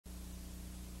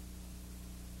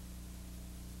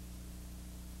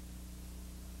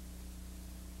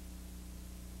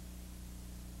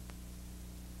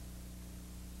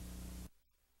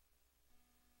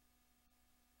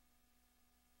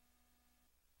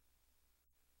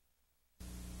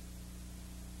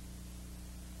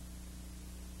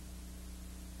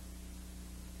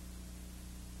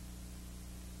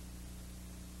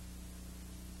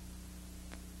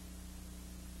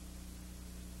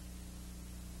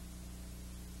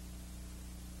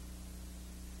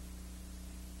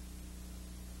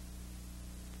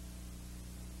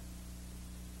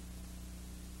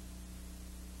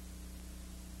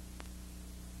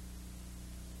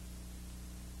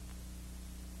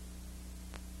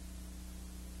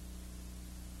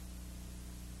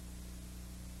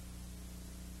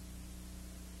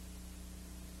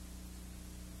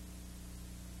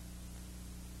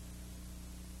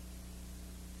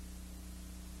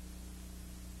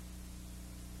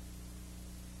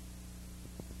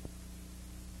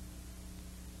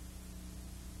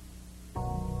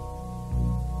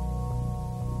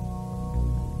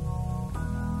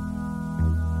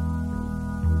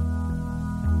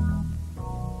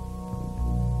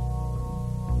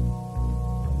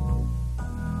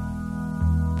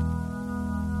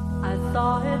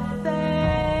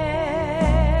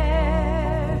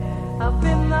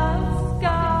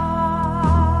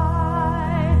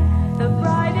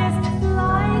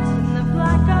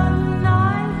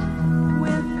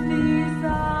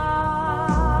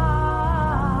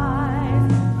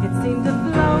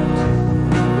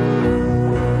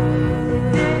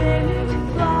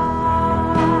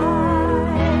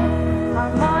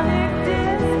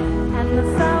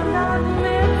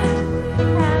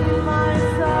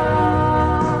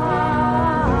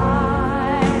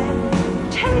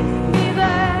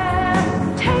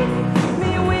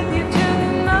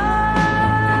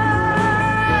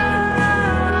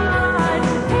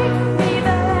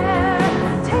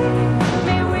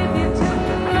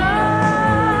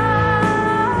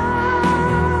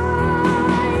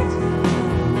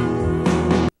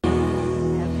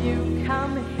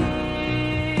come here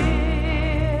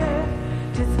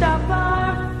to stop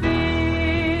our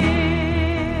fear,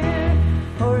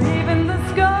 or even the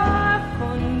scar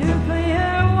for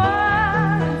nuclear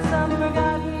war in some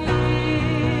forgotten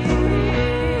year.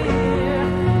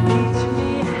 Teach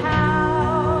me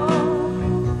how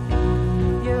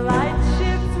your light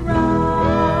ships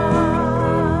run.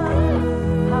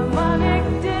 Harmonic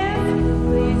disc,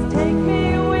 please take me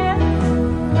with.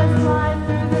 Let's fly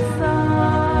through the sun.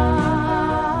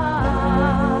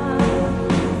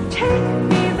 Take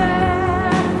me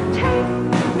there, take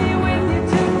me with you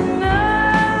tonight.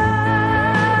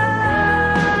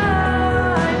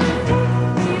 Take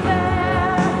me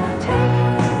there, take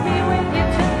me with you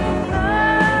tonight.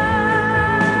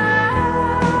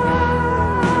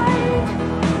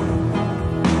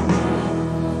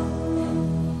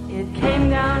 It came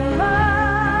down low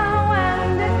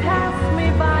and it passed me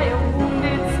by, a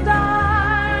wounded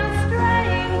star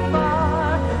straying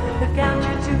far. Look out,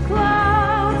 you're too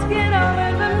close, get over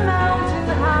the mountain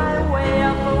high. Way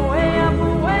up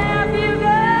you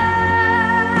go.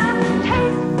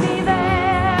 Take me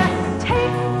there,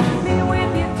 take me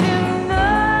with you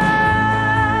tonight.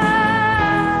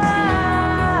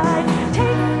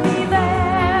 Take me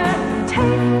there,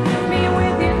 take me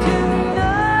with you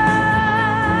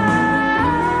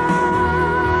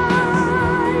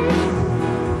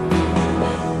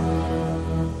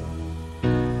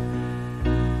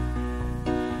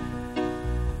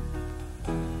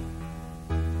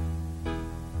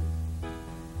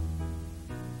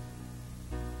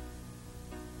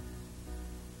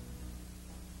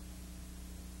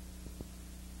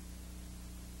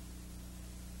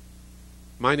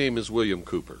My name is William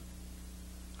Cooper.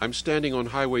 I'm standing on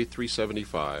Highway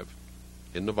 375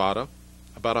 in Nevada,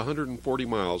 about 140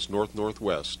 miles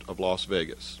north-northwest of Las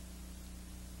Vegas.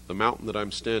 The mountain that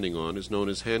I'm standing on is known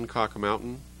as Hancock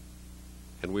Mountain,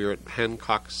 and we are at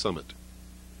Hancock Summit.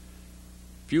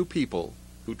 Few people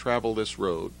who travel this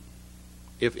road,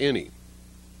 if any,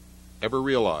 ever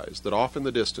realize that off in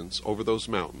the distance over those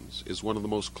mountains is one of the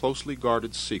most closely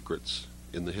guarded secrets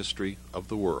in the history of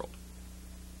the world.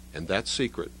 And that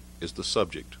secret is the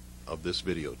subject of this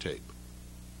videotape.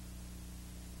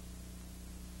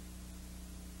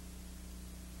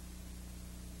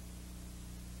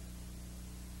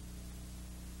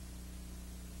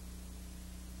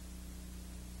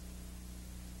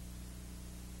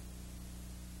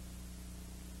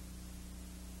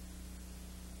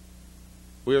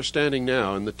 We are standing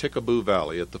now in the Tikaboo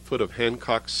Valley at the foot of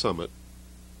Hancock Summit.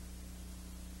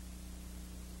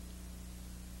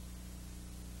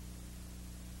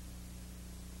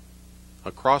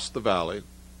 Across the valley,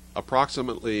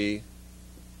 approximately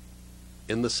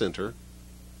in the center,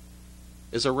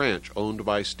 is a ranch owned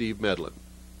by Steve Medlin.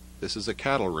 This is a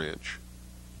cattle ranch,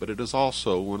 but it is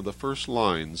also one of the first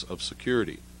lines of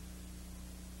security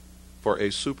for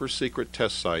a super-secret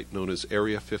test site known as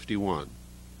Area 51.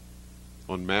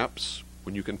 On maps,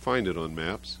 when you can find it on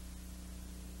maps,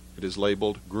 it is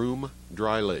labeled Groom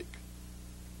Dry Lake.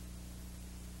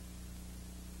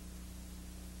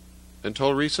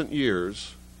 Until recent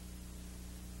years,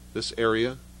 this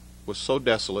area was so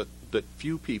desolate that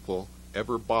few people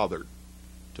ever bothered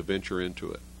to venture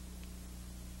into it.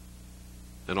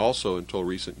 And also until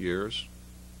recent years,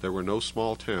 there were no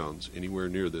small towns anywhere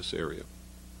near this area.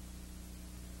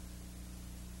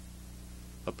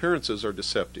 Appearances are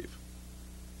deceptive.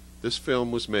 This film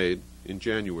was made in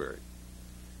January.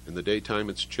 In the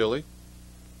daytime it's chilly,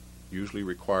 usually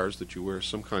requires that you wear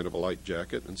some kind of a light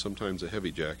jacket and sometimes a heavy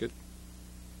jacket.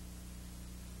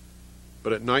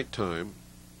 But at nighttime,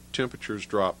 temperatures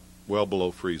drop well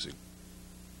below freezing.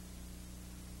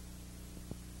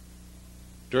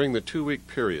 During the 2-week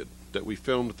period that we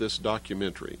filmed this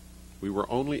documentary, we were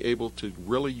only able to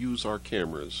really use our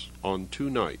cameras on 2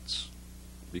 nights,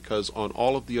 because on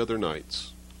all of the other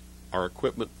nights, our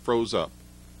equipment froze up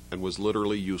and was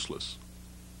literally useless.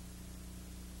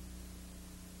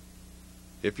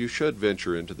 If you should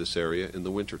venture into this area in the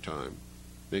wintertime,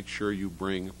 make sure you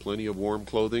bring plenty of warm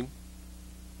clothing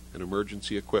and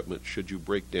emergency equipment should you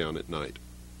break down at night.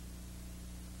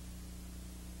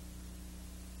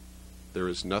 There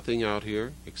is nothing out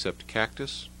here except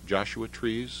cactus, Joshua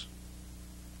trees,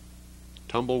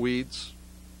 tumbleweeds,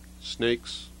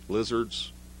 snakes,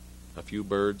 lizards, a few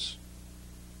birds,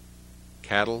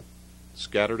 cattle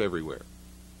scattered everywhere.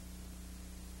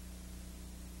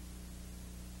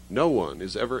 No one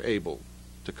is ever able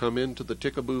to come into the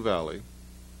Tikaboo Valley,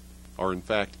 or in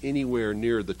fact anywhere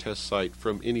near the test site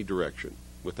from any direction,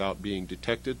 without being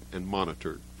detected and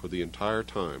monitored for the entire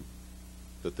time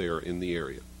that they are in the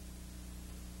area.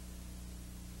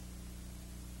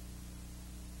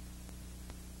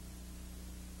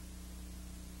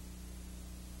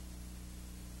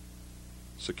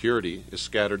 Security is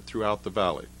scattered throughout the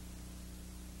valley.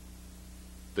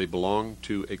 They belong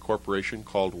to a corporation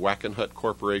called Wackenhut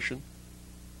Corporation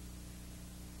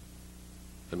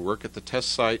and work at the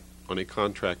test site on a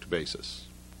contract basis.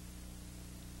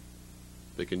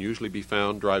 They can usually be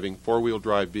found driving four-wheel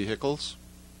drive vehicles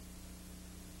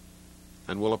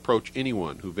and will approach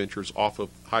anyone who ventures off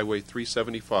of Highway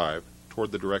 375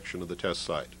 toward the direction of the test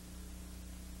site.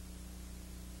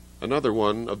 Another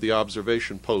one of the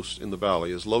observation posts in the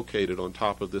valley is located on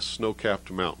top of this snow-capped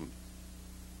mountain.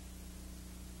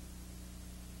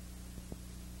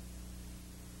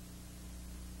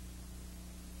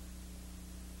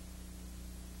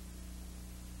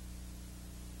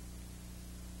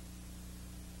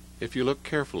 If you look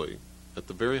carefully, at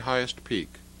the very highest peak,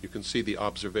 you can see the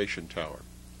observation tower.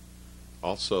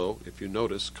 Also, if you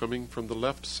notice, coming from the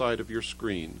left side of your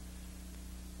screen,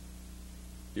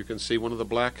 you can see one of the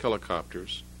black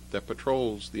helicopters that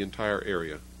patrols the entire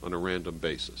area on a random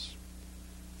basis.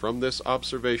 From this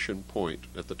observation point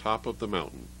at the top of the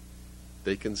mountain,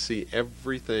 they can see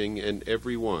everything and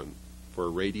everyone for a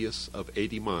radius of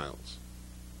 80 miles.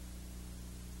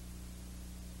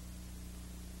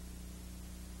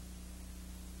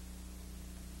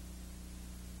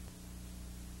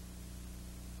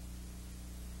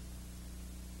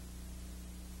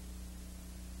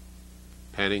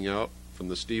 Panning out from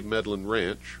the Steve Medlin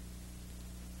Ranch,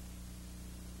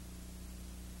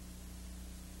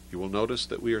 you will notice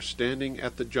that we are standing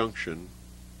at the junction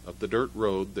of the dirt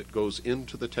road that goes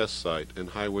into the test site and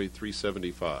Highway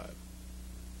 375.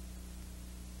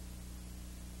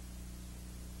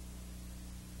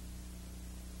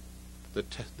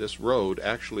 This road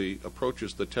actually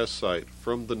approaches the test site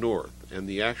from the north, and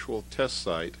the actual test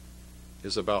site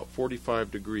is about 45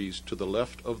 degrees to the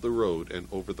left of the road and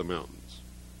over the mountains.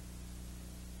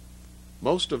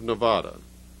 Most of Nevada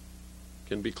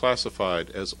can be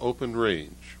classified as open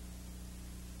range.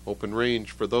 Open range,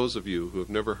 for those of you who have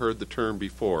never heard the term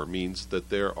before, means that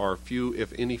there are few,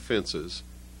 if any, fences,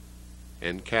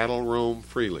 and cattle roam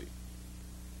freely.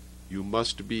 You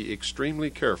must be extremely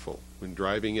careful when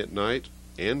driving at night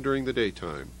and during the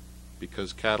daytime,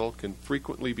 because cattle can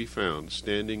frequently be found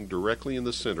standing directly in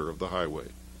the center of the highway.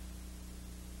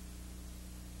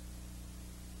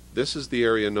 This is the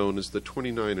area known as the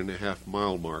 29.5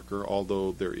 mile marker,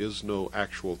 although there is no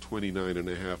actual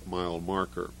 29.5 mile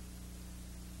marker.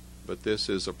 But this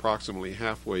is approximately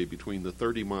halfway between the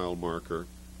 30 mile marker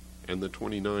and the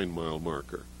 29 mile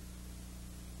marker.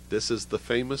 This is the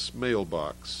famous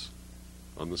mailbox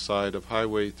on the side of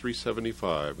Highway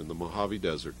 375 in the Mojave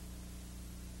Desert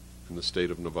in the state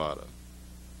of Nevada.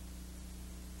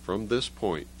 From this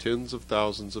point, tens of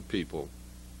thousands of people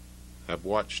have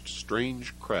watched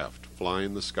strange craft fly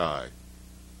in the sky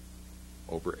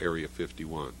over Area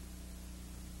 51.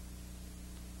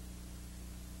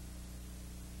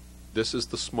 This is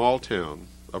the small town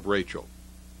of Rachel.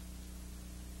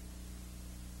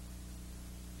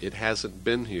 It hasn't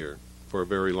been here for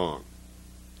very long.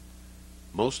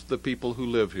 Most of the people who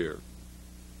live here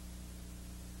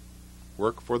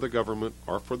work for the government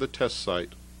or for the test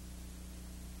site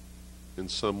in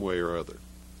some way or other.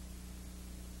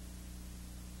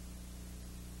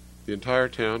 The entire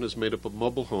town is made up of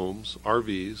mobile homes,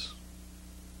 RVs,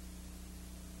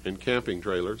 and camping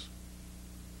trailers,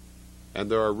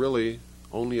 and there are really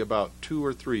only about 2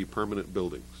 or 3 permanent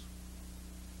buildings.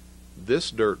 This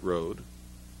dirt road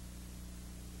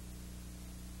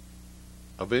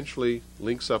eventually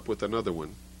links up with another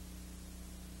one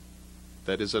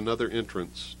that is another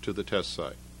entrance to the test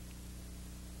site.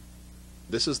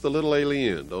 This is the Little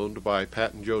Alien, owned by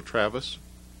Pat and Joe Travis,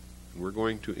 and we're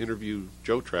going to interview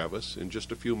Joe Travis in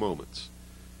just a few moments.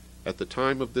 At the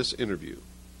time of this interview,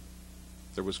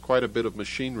 there was quite a bit of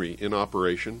machinery in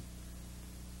operation,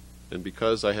 and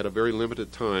because I had a very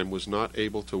limited time, was not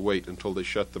able to wait until they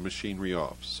shut the machinery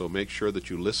off. So make sure that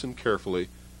you listen carefully,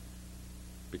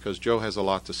 because Joe has a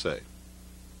lot to say.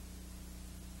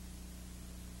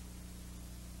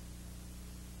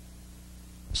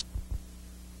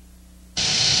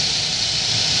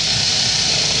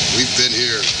 We've been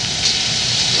here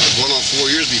going on 4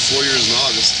 years, be 4 years in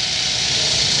August,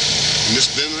 and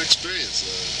it's been an experience.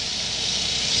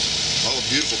 All the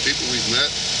beautiful people we've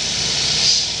met,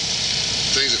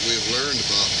 things that we have learned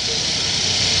about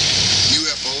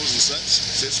UFOs and such.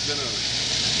 It's been a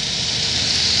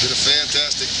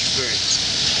fantastic experience.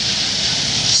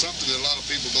 Something that a lot of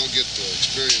people don't get to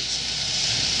experience.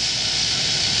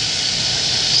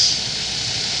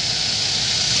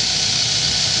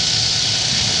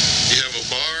 You have a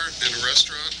bar and a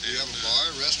restaurant? We have a bar,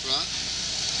 a restaurant.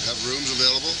 We have rooms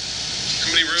available.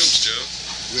 How many rooms, Joe?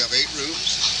 We have 8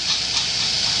 rooms.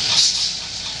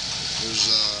 There's,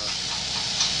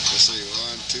 let's see,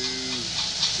 1, 2,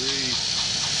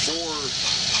 3, 4.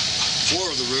 4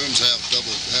 of the rooms have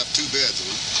 2 beds in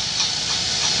them.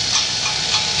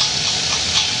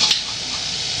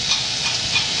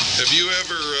 Have you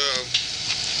ever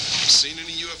seen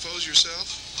any UFOs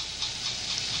yourself?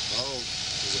 Oh,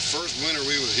 the first winter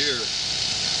we were here,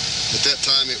 at that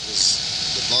time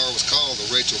the bar was called the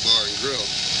Rachel Bar and Grill.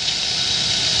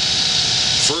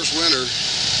 First winter,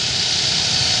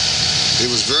 it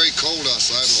was very cold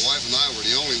outside. My wife and I were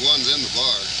the only ones in the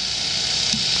bar.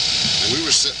 And we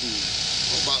were sitting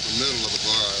about in the middle of the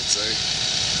bar, I'd say.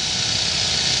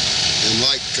 And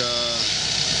like,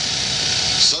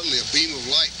 suddenly a beam of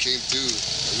light came through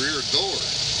a rear door.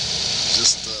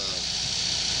 Just,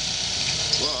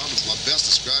 well, my best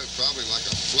described probably like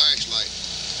a flashlight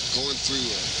going through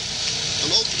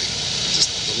an opening.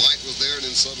 Just the light was there and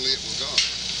then suddenly it was gone.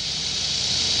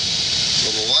 So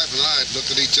my wife and I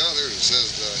looked at each other and I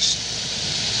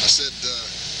said,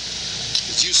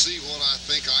 did you see what I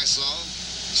think I saw?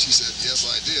 She said, yes,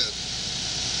 I did.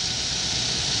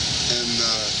 And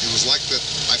it was like that,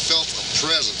 I felt a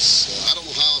presence. I don't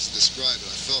know how else to describe it.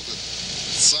 I felt that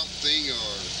something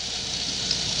or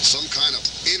some kind of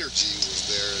energy was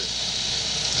there.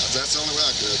 That's the only way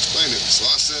I could explain it. So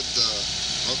I said,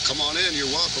 well, come on in,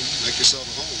 you're welcome. Make yourself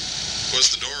at home.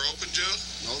 Was the door open, Joe?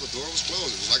 No, the door was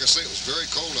closed. It was, like I say, it was very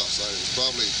cold outside. It was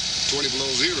probably 20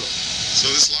 below zero. So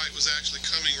this light was actually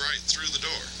coming right through the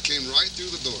door? Came right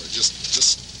through the door. Just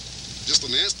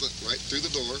an instant right through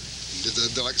the door.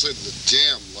 Like I said, the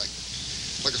jam, like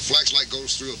a flashlight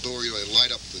goes through a door, you know, it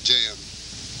light up the jam.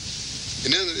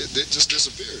 And then it just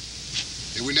disappeared.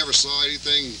 And we never saw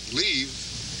anything leave.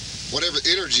 Whatever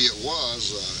energy it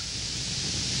was,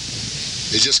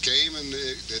 it just came and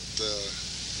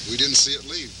we didn't see it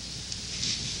leave.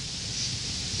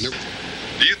 Never.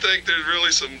 Do you think there's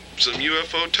really some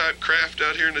UFO type craft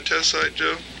out here in the test site,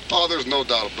 Joe? Oh, there's no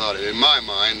doubt about it. In my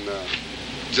mind,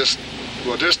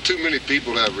 well, there's too many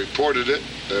people that have reported it,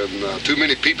 and too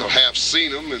many people have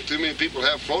seen them, and too many people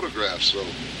have photographs. So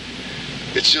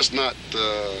it's just not,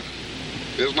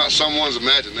 it's not someone's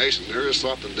imagination. There is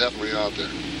something definitely out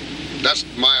there. That's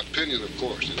my opinion, of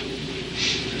course.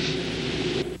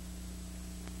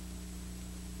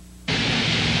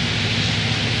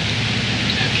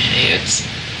 Okay, it's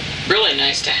really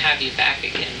nice to have you back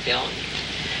again, Bill, and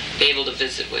be able to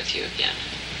visit with you again.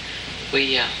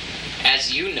 We,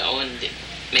 as you know, and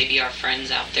maybe our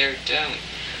friends out there don't,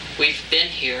 we've been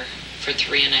here for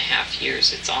 3.5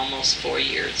 years. It's almost 4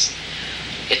 years.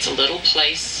 It's a little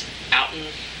place out in,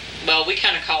 well, we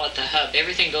kind of call it the hub.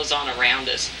 Everything goes on around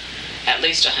us, at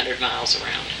least 100 miles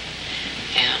around.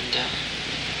 And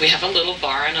we have a little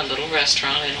bar and a little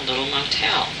restaurant and a little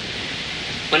motel.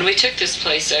 When we took this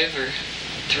place over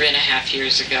 3.5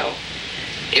 years ago,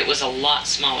 it was a lot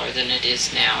smaller than it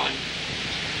is now, and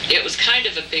it was kind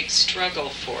of a big struggle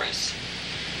for us.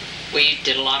 We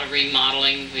did a lot of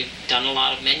remodeling, we've done a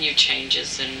lot of menu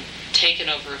changes, and taken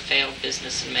over a failed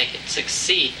business and make it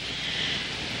succeed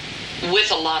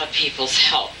with a lot of people's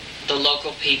help. The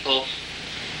local people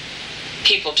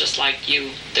just like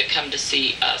you that come to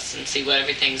see us and see what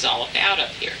everything's all about up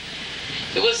here.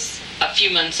 It was a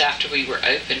few months after we were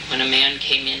open when a man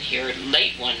came in here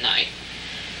late one night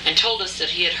and told us that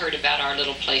he had heard about our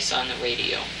little place on the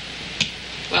radio.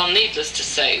 Well, needless to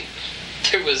say,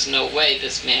 there was no way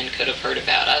this man could have heard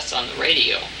about us on the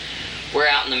radio. We're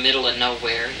out in the middle of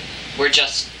nowhere. We're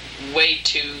just way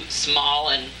too small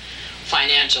and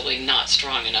financially not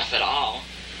strong enough at all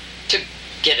to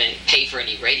pay for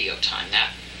any radio time.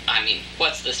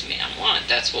 What's this man want?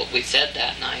 That's what we said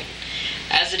that night.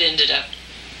 As it ended up,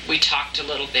 we talked a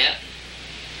little bit.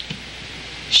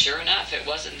 Sure enough, it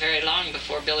wasn't very long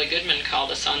before Billy Goodman called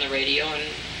us on the radio, and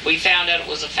we found out it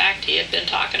was a fact. He had been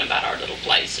talking about our little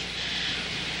place.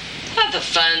 The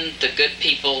fun, the good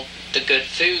people, the good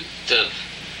food,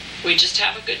 we just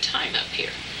have a good time up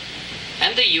here.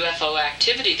 And the UFO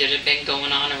activity that had been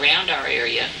going on around our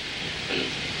area. And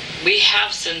we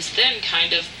have since then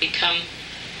kind of become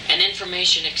an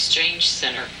information exchange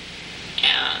center.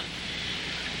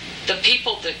 The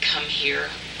people that come here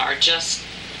are just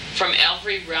from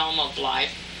every realm of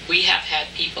life. We have had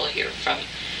people here from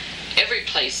every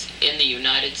place in the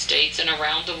United States and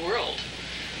around the world.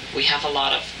 We have a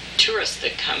lot of tourists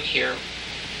that come here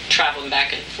traveling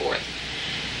back and forth.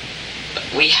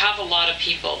 We have a lot of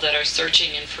people that are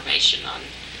searching information on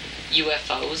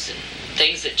UFOs and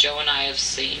things that Joe and I have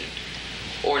seen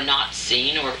or not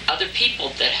seen, or other people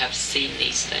that have seen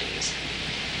these things.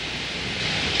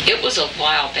 It was a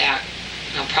while back,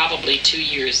 probably 2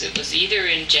 years. It was either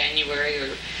in January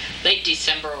or late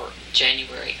December or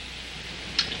January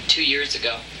 2 years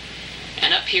ago.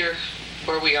 And up here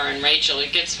where we are in Rachel,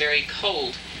 it gets very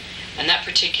cold. And that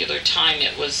particular time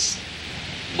it was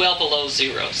well below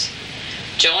zeros.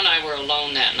 Joe and I were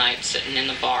alone that night sitting in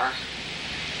the bar.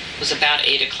 It was about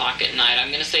 8 o'clock at night. I'm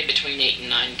going to say between 8 and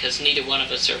 9 because neither one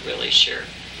of us are really sure.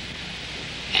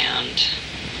 And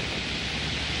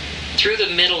through the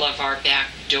middle of our back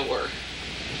door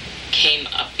came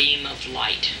a beam of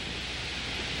light.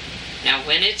 Now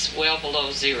when it's well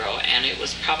below zero, and it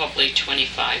was probably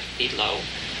 25 below,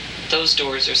 those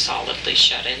doors are solidly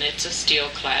shut, and it's a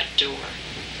steel-clad door.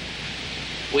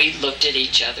 We looked at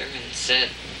each other and said,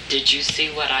 "Did you see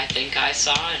what I think I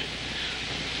saw?" And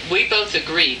we both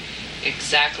agreed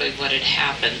exactly what had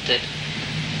happened, that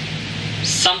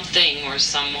something or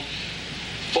some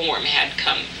form had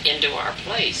come into our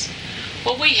place.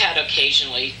 Well, we had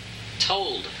occasionally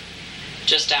told,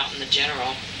 just out in the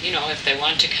general, you know, if they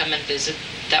wanted to come and visit,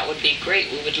 that would be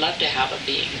great. We would love to have a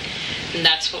being. And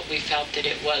that's what we felt that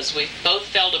it was. We both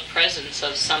felt a presence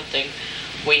of something.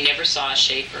 We never saw a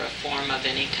shape or a form of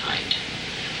any kind.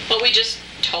 But we just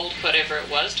told whatever it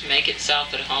was to make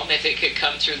itself at home. If it could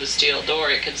come through the steel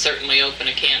door, it could certainly open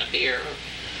a can of beer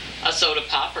or a soda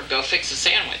pop or go fix a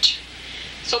sandwich.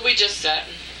 So we just sat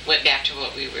and went back to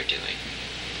what we were doing.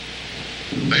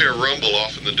 I hear a rumble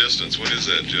off in the distance. What is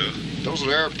that, Joe? Those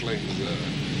are airplanes.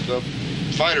 The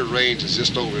fighter range is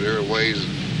just over there a ways.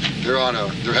 They're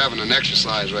having an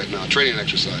exercise right now, training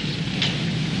exercise.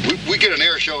 We get an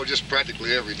air show just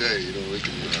practically every day. You know, we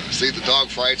can see the dog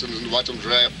fights and watch them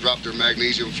drop their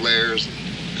magnesium flares.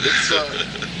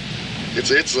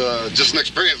 It's just an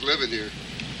experience living here.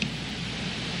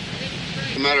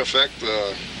 As a matter of fact,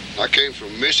 I came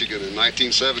from Michigan in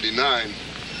 1979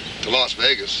 to Las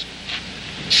Vegas,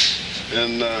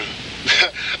 and I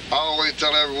always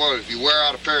tell everyone, if you wear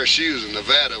out a pair of shoes in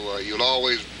Nevada, well, you'll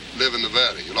always live in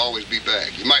Nevada. You'll always be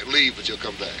back. You might leave, but you'll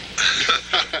come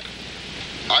back.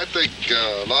 I think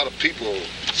a lot of people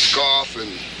scoff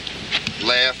and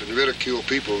laugh and ridicule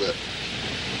people that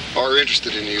are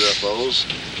interested in UFOs.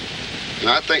 And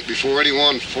I think before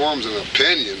anyone forms an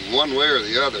opinion, one way or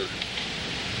the other,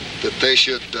 that they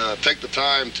should take the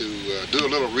time to do a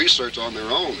little research on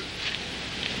their own.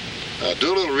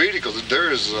 Do a little reading, because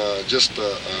there is just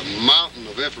a mountain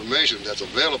of information that's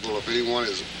available if anyone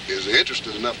is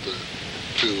interested enough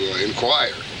to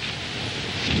inquire.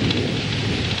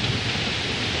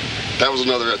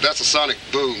 That's a sonic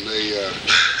boom.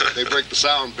 They break the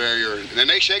sound barrier, and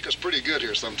they shake us pretty good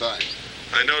here sometimes.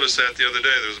 I noticed that the other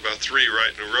day. There was about 3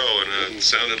 right in a row, and it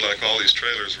sounded like all these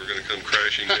trailers were going to come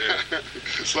crashing down.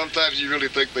 Sometimes you really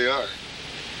think they are.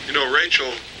 You know,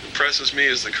 Rachel impresses me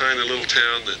as the kind of little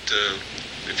town that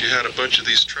if you had a bunch of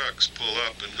these trucks pull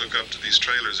up and hook up to these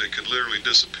trailers, it could literally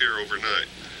disappear overnight.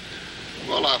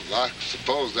 Well, I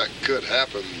suppose that could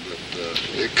happen, but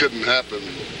it couldn't happen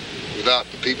without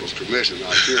the people's permission, I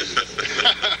assure you.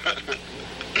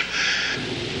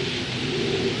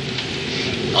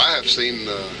 I have seen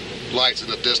lights in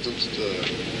the distance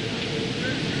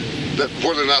that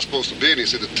where they're not supposed to be, and you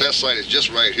see the test site is just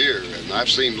right here, and I've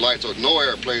seen lights. No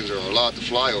airplanes are allowed to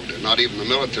fly over there, not even the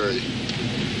military,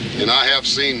 and I have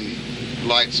seen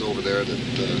lights over there that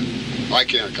I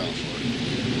can't account for.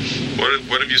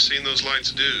 What have you seen those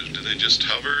lights do? Do they just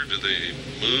hover? Do they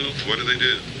move? What do they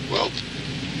do? Well,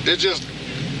 they're just,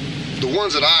 the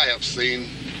ones that I have seen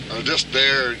are just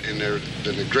there, and they're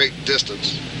in a great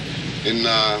distance. And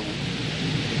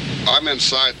I'm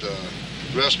inside the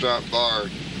restaurant bar,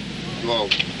 well,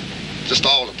 just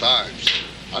all the time. So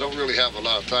I don't really have a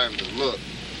lot of time to look.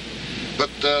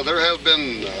 But there has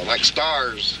been like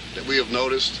stars that we have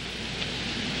noticed.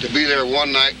 They'll be there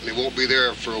one night and they won't be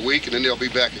there for a week, and then they'll be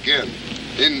back again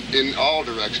in all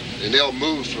directions, and they'll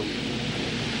move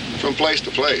from place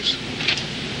to place.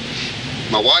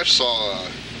 My wife saw,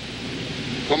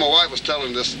 well, my wife was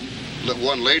telling this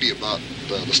one lady about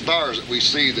the stars that we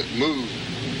see that move,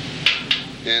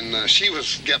 and she was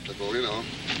skeptical, you know.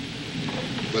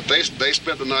 But they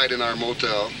spent the night in our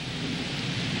motel,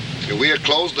 and we had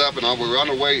closed up, and we were on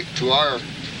our way to our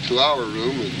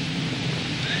room, and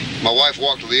my wife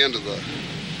walked to the end of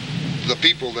the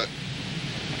people that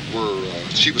were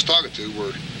she was talking to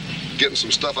were getting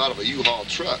some stuff out of a U-Haul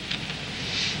truck.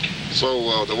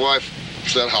 So the wife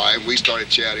said hi, and we started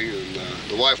chatting, and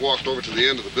the wife walked over to the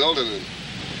end of the building and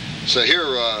said, "Here,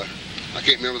 I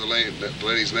can't remember the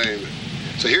lady's name.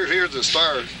 So here's the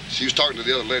star." She was talking to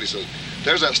the other lady. So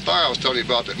there's that star I was telling you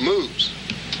about that moves.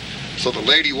 So the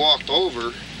lady walked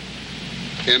over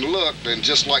and looked, and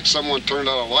just like someone turned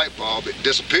on a light bulb, it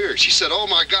disappeared. She said, "Oh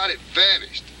my God, it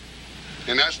vanished."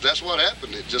 And that's what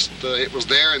happened. It just it was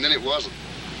there, and then it wasn't.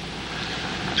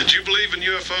 Did you believe in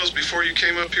UFOs before you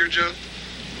came up here, Joe?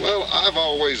 Well, I've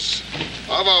always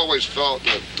felt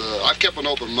that I've kept an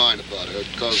open mind about it,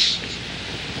 because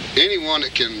anyone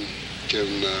that can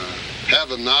have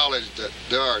the knowledge that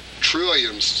there are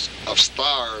trillions of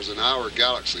stars in our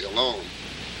galaxy alone,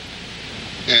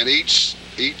 and each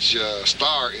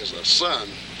star is a sun.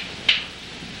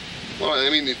 Well, I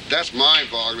mean, that's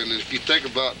mind-boggling. And if you think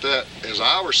about that as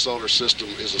our solar system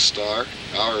is a star,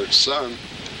 our sun,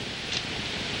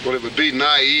 well, it would be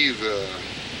naive,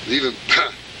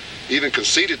 even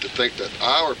conceited to think that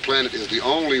our planet is the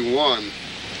only one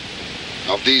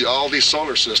of all these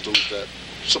solar systems that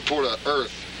support an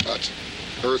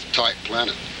Earth-type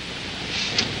planet.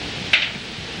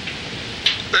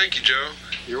 Thank you, Joe.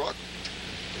 You're welcome.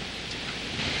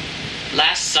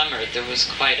 Last summer, there was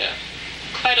quite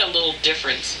a little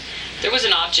difference. There was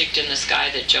an object in the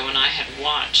sky that Joe and I had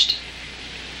watched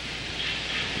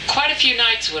quite a few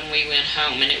nights when we went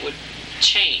home, and it would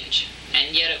change,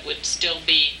 and yet it would still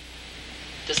be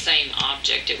the same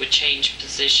object. It would change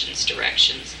positions,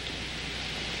 directions.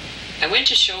 I went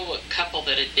to show a couple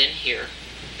that had been here,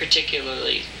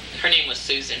 particularly, her name was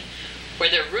Susan, where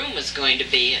their room was going to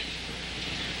be, and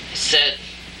I said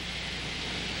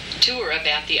to her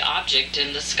about the object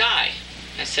in the sky.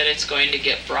 I said, it's going to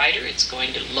get brighter, it's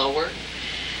going to lower,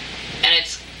 and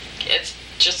it's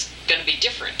just going to be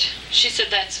different. She said,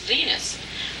 that's Venus.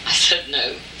 I said,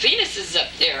 no, Venus is up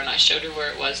there, and I showed her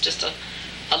where it was, just a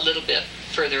little bit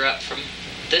further up from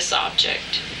this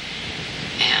object.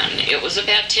 And it was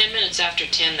about 10 minutes after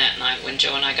 10 that night when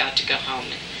Joe and I got to go home.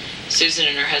 And Susan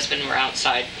and her husband were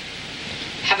outside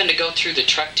having to go through the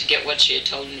truck to get what she had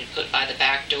told me to put by the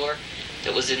back door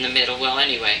that was in the middle. Well,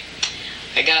 anyway,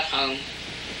 I got home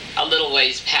a little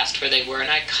ways past where they were,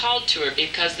 and I called to her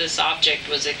because this object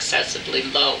was excessively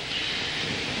low,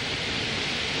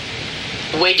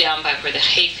 way down by where the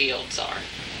hayfields are.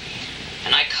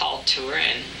 And I called to her,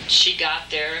 and she got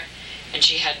there, and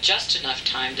she had just enough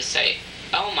time to say,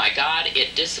 oh my God,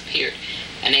 it disappeared.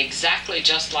 And exactly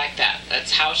just like that.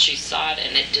 That's how she saw it,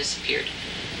 and it disappeared.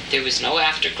 There was no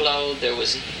afterglow. There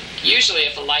was, usually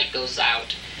if a light goes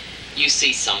out, you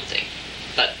see something.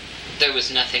 But there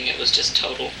was nothing. It was just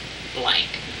total blank.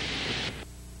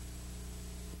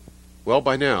 Well,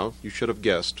 by now, you should have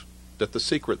guessed that the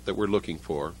secret that we're looking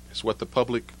for is what the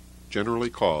public generally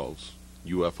calls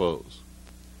UFOs.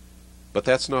 But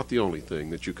that's not the only thing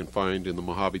that you can find in the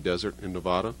Mojave Desert in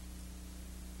Nevada.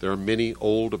 There are many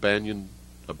old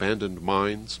abandoned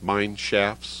mines, mine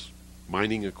shafts,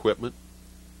 mining equipment,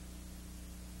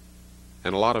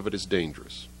 and a lot of it is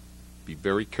dangerous. Be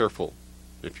very careful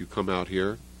if you come out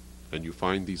here and you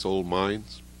find these old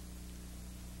mines.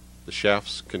 The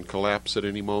shafts can collapse at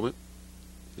any moment.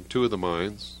 In two of the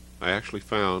mines, I actually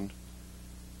found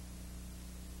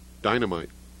dynamite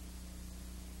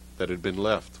that had been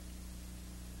left.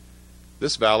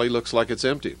 This valley looks like it's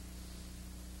empty.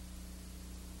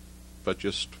 But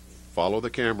just follow the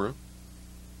camera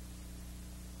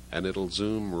and it'll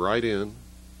zoom right in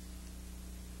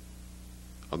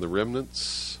on the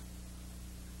remnants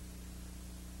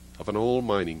of an old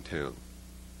mining town.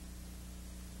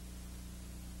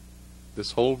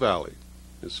 This whole valley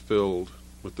is filled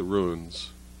with the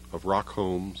ruins of rock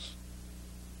homes,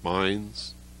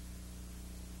 mines.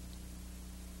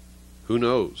 Who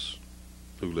knows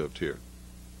who lived here?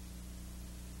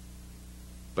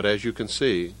 But as you can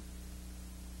see,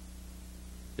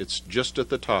 it's just at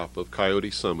the top of Coyote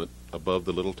Summit above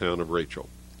the little town of Rachel.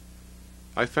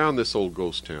 I found this old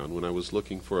ghost town when I was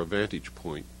looking for a vantage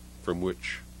point from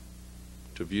which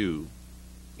to view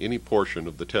any portion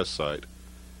of the test site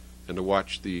and to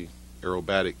watch the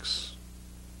aerobatics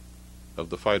of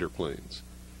the fighter planes.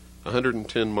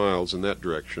 110 miles in that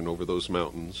direction over those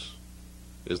mountains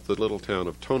is the little town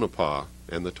of Tonopah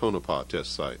and the Tonopah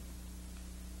test site.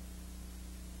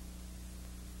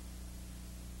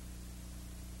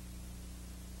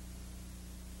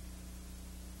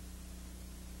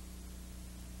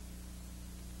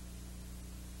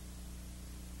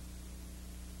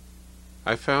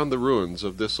 I found the ruins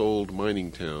of this old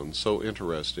mining town so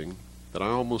interesting that I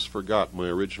almost forgot my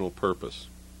original purpose,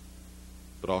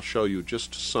 but I'll show you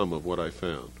just some of what I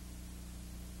found.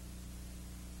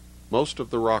 Most of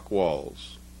the rock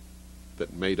walls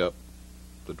that made up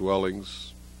the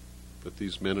dwellings that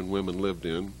these men and women lived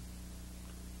in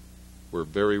were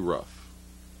very rough,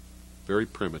 very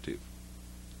primitive.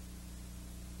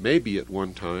 Maybe at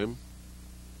one time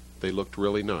they looked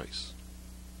really nice,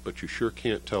 but you sure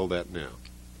can't tell that now.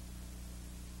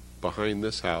 Behind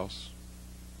this house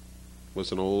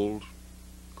was an old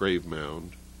grave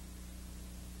mound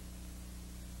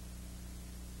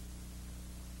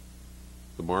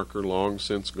the marker long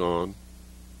since gone.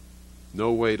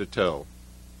 No way to tell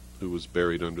who was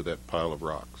buried under that pile of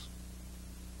rocks.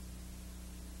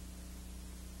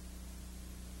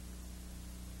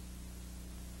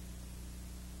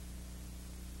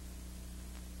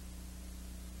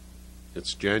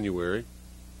 It's January,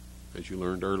 as you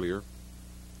learned earlier,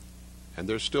 and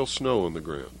there's still snow on the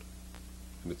ground,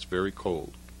 and it's very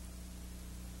cold.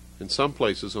 In some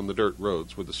places on the dirt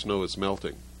roads where the snow is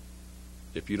melting,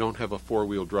 if you don't have a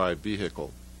four-wheel drive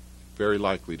vehicle, very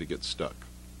likely to get stuck.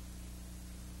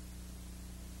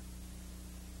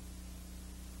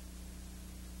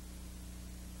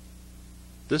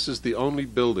 This is the only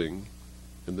building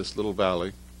in this little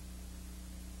valley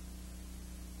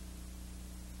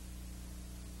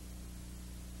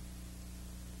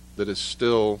that is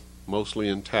still mostly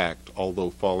intact,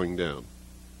 although falling down.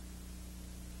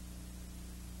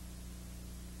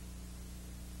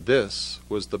 This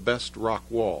was the best rock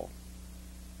wall.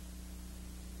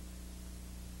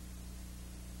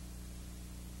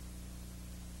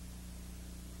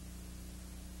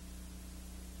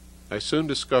 I soon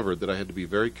discovered that I had to be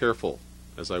very careful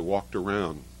as I walked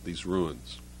around these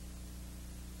ruins.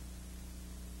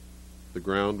 The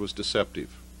ground was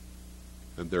deceptive,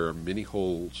 and there are many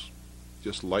holes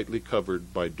just lightly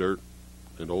covered by dirt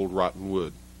and old rotten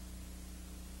wood.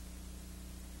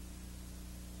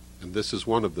 And this is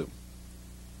one of them.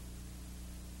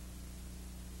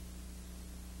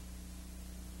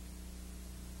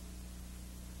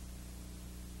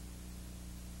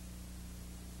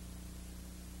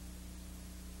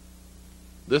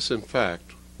 This, in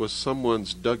fact, was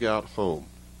someone's dugout home.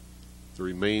 The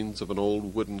remains of an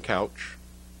old wooden couch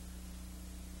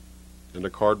and a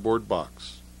cardboard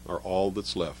box are all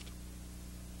that's left.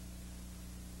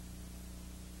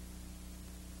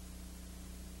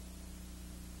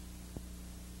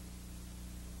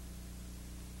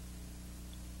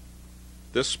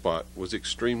 This spot was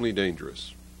extremely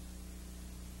dangerous.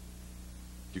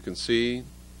 You can see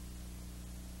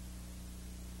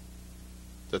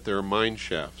that there are mine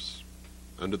shafts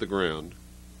under the ground,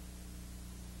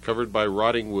 covered by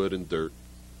rotting wood and dirt,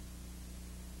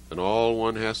 and all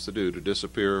one has to do to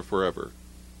disappear forever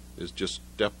is just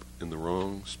step in the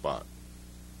wrong spot.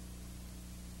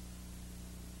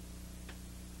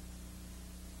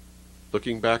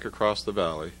 Looking back across the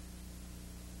valley,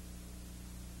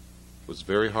 it was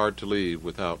very hard to leave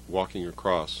without walking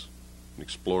across and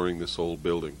exploring this old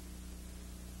building,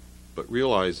 but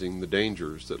realizing the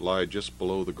dangers that lie just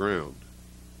below the ground,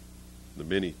 the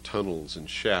many tunnels and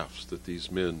shafts that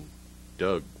these men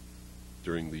dug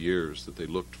during the years that they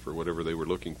looked for whatever they were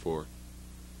looking for,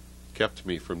 kept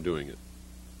me from doing it.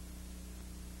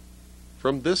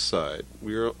 From this side,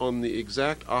 we are on the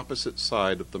exact opposite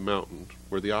side of the mountain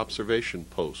where the observation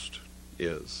post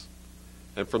is,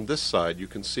 and from this side you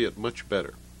can see it much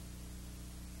better.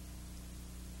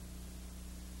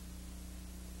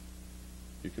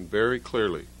 You can very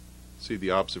clearly see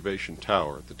the observation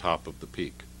tower at the top of the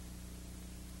peak.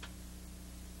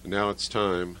 And now it's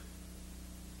time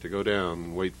to go down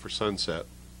and wait for sunset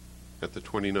at the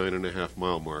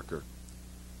 29.5-mile marker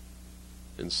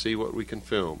and see what we can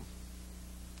film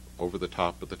over the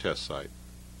top of the test site.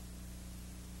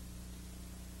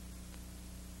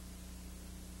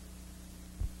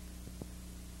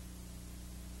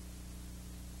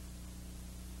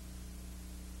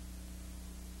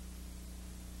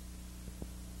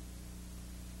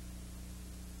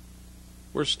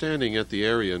 We're standing at the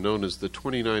area known as the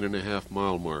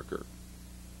 29.5-mile marker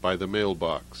by the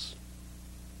mailbox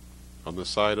on the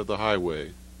side of the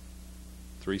highway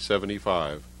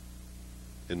 375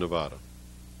 in Nevada.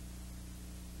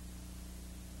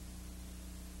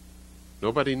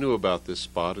 Nobody knew about this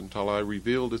spot until I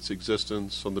revealed its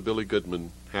existence on the Billy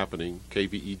Goodman Happening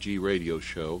KVEG radio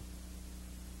show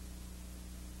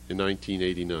in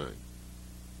 1989.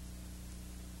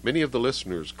 Many of the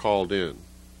listeners called in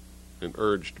and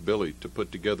urged Billy to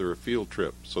put together a field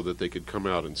trip so that they could come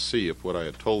out and see if what I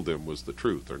had told them was the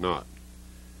truth or not.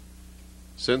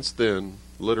 Since then,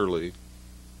 literally,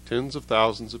 tens of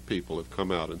thousands of people have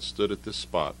come out and stood at this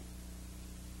spot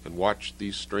and watched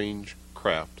these strange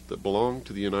craft that belong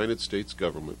to the United States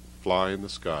government fly in the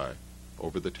sky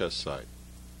over the test site.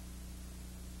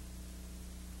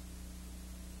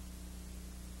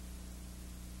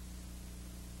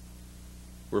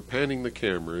 We're panning the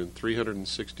camera in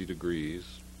 360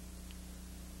 degrees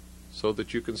so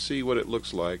that you can see what it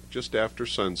looks like just after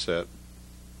sunset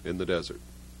in the desert.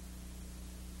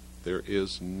 There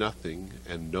is nothing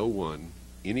and no one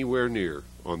anywhere near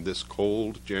on this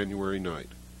cold January night.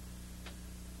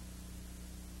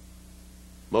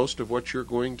 Most of what you're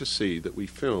going to see that we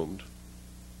filmed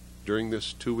during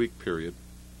this 2-week period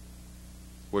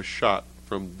was shot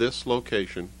from this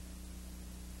location,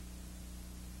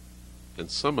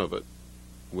 and some of it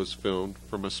was filmed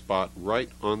from a spot right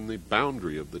on the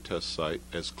boundary of the test site,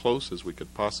 as close as we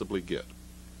could possibly get.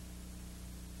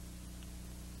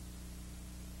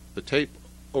 The tape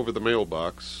over the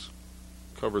mailbox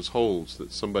covers holes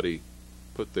that somebody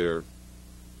put there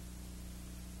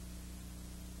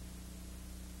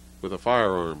with a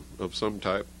firearm of some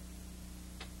type.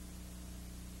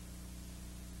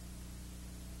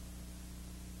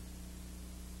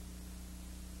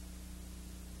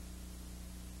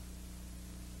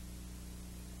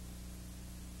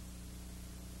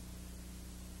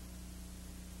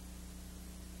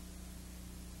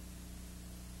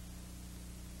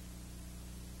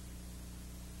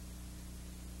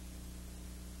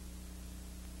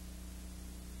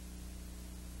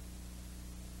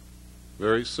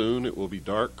 Very soon it will be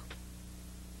dark,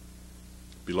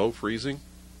 below freezing,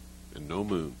 and no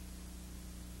moon.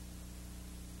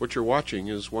 What you're watching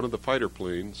is one of the fighter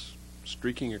planes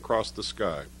streaking across the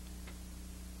sky.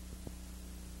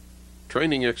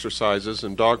 Training exercises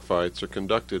and dogfights are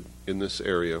conducted in this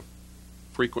area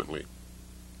frequently.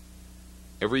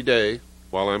 Every day,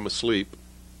 while I'm asleep,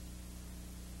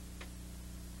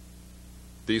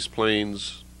 these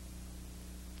planes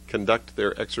conduct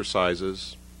their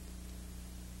exercises,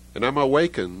 and I'm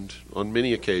awakened on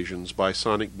many occasions by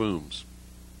sonic booms.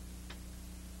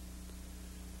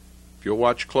 If you'll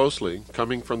watch closely,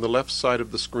 coming from the left side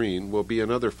of the screen will be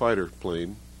another fighter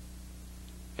plane,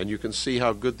 and you can see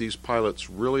how good these pilots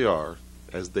really are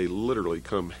as they literally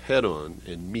come head-on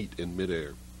and meet in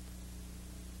midair.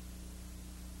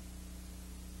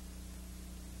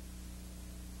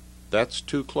 That's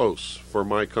too close for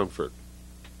my comfort.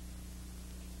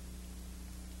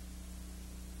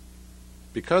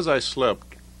 Because I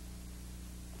slept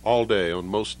all day on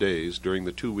most days during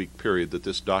the 2-week period that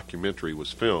this documentary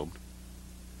was filmed,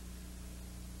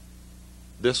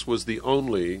 this was the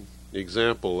only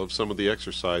example of some of the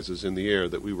exercises in the air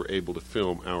that we were able to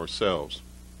film ourselves.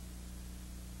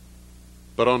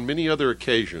 But on many other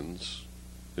occasions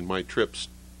in my trips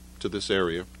to this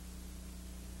area,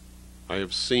 I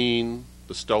have seen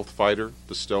the stealth fighter,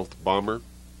 the stealth bomber.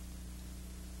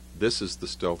 This is the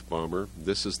stealth bomber.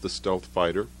 This is the stealth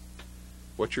fighter.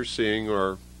 What you're seeing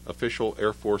are official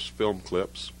Air Force film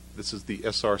clips. This is the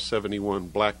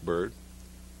SR-71 Blackbird,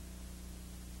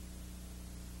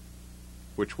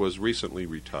 which was recently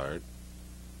retired.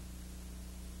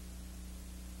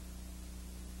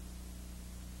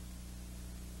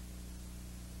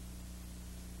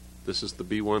 This is the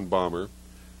B-1 bomber.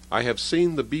 I have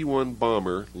seen the B-1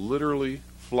 bomber literally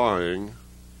flying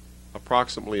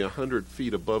approximately 100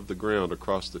 feet above the ground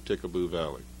across the Tickaboo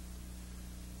Valley.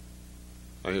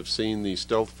 I have seen the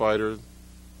stealth fighter,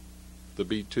 the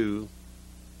B-2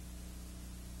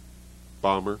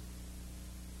 bomber,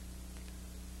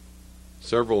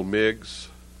 several MiGs,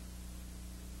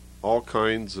 all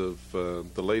kinds of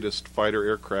the latest fighter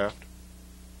aircraft.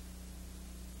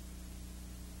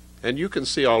 And you can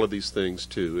see all of these things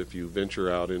too if you venture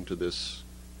out into this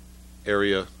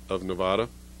area of Nevada.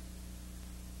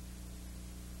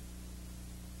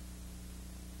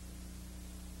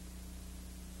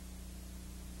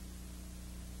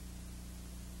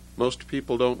 Most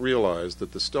people don't realize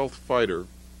that the stealth fighter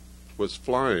was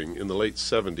flying in the late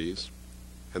 70s,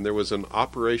 and there was an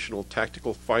operational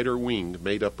tactical fighter wing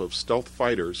made up of stealth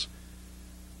fighters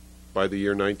by the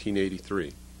year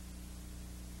 1983.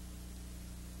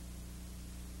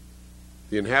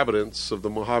 The inhabitants of the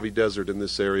Mojave Desert in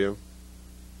this area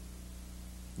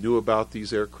knew about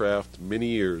these aircraft many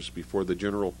years before the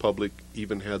general public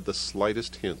even had the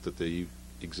slightest hint that they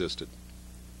existed.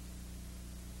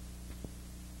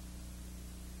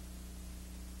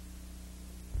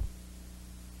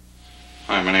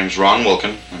 Hi, my name is Ron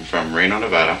Wilkin. I'm from Reno,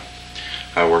 Nevada.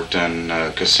 I worked in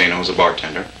a casino as a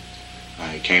bartender.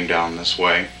 I came down this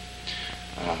way.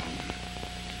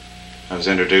 I was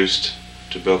introduced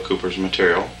to Bill Cooper's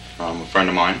material from a friend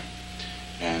of mine,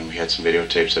 and we had some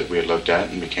videotapes that we had looked at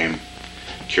and became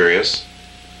curious,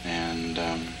 and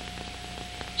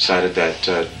decided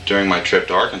that during my trip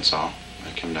to Arkansas,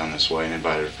 I'd come down this way and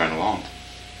invited a friend along.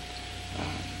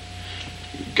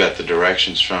 Got the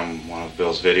directions from one of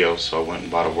Bill's videos, so I went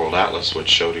and bought a World Atlas which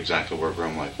showed exactly where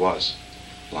Groom Lake was,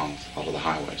 along with all of the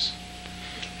highways.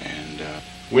 And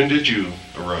when did you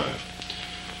arrive?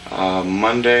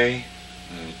 Monday,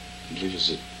 I believe it was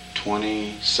the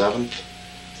 27th.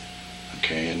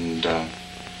 Okay, and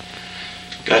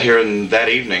got here that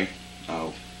evening.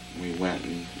 We went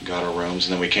and got our rooms,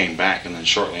 and then we came back, and then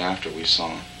shortly after we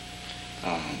saw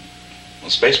a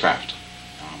spacecraft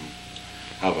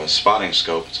of a spotting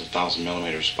scope. It's a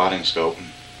 1,000mm spotting scope. And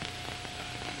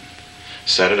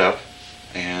set it up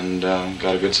and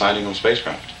got a good sighting of a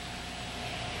spacecraft.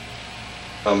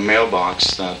 A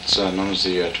mailbox that's known as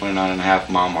the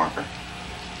 29.5-mile marker.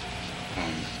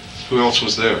 Who else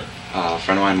was there? A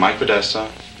friend of mine, Mike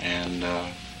Podesta, and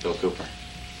Bill Cooper.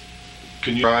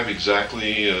 Can you describe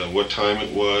exactly what time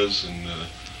it was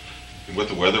and what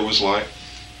the weather was like?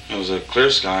 It was a clear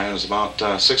sky. It was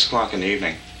about 6 o'clock in the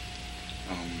evening.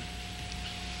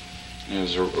 It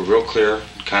was a real clear,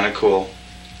 kind of cool.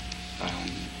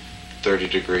 30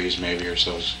 degrees maybe or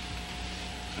so.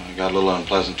 It got a little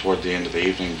unpleasant toward the end of the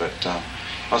evening, but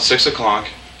about 6 o'clock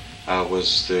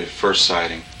was the first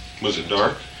sighting. Was it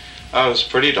dark? It was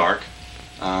pretty dark,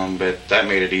 but that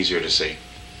made it easier to see.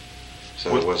 So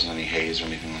there wasn't any haze or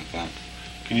anything like that.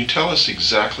 Can you tell us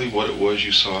exactly what it was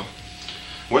you saw?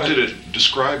 What did it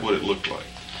describe? What it looked like?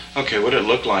 Okay, what it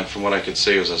looked like, from what I could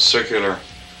see, was a circular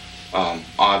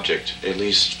object. At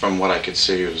least from what I could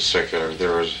see, it was circular.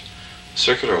 There was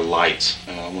circular lights,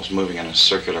 almost moving in a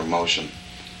circular motion.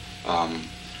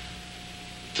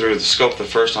 Through the scope the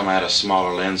first time I had a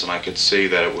smaller lens, and I could see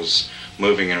that it was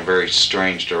moving in a very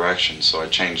strange direction, so I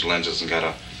changed lenses and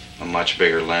got a much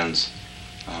bigger lens,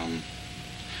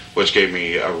 which gave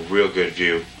me a real good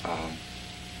view.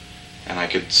 And I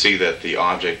could see that the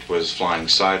object was flying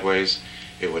sideways.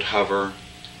 It would hover,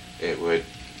 it would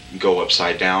go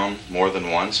upside down more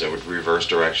than once, it would reverse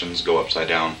directions, go upside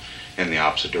down in the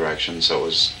opposite direction. So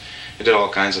it did all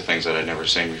kinds of things that I'd never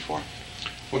seen before.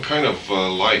 What kind of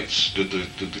lights? Did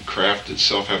the craft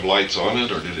itself have lights on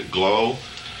it, or did it glow?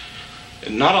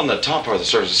 Not on the top part of the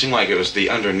surface. It seemed like it was the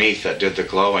underneath that did the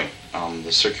glowing.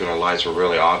 The circular lights were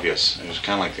really obvious. It was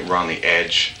kind of like they were on the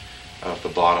edge of the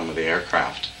bottom of the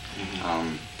aircraft.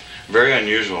 Mm-hmm. Very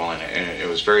unusual, and it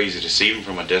was very easy to see even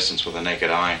from a distance with a naked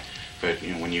eye. But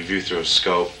when you view through a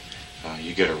scope,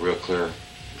 you get a real clear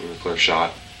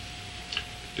shot.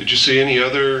 Did you see any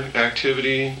other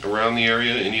activity around the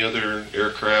area? Any other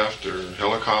aircraft or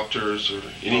helicopters or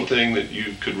anything that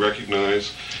you could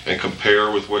recognize and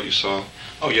compare with what you saw?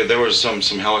 Oh yeah, there was some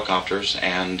helicopters,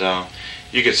 and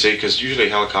you could see, because usually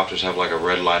helicopters have like a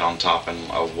red light on top and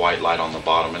a white light on the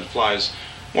bottom, and it flies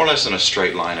more or less in a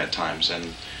straight line at times. And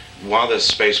while this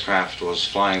spacecraft was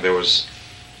flying, there was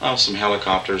some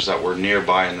helicopters that were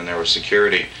nearby, and then there was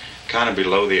security kind of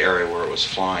below the area where it was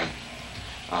flying.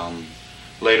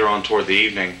 Later on toward the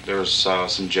evening, there was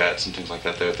some jets and things like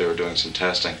that. They were doing some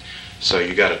testing, so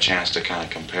you got a chance to kind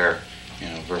of compare,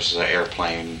 versus an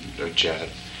airplane or jet,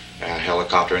 a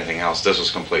helicopter, anything else. This was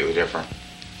completely different.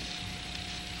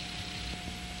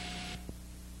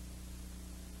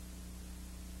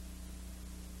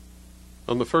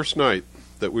 On the first night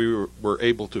that we were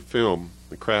able to film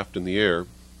the craft in the air,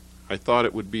 I thought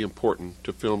it would be important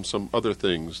to film some other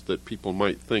things that people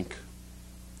might think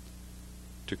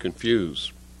to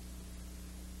confuse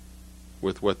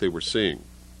with what they were seeing.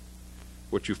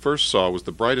 What you first saw was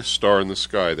the brightest star in the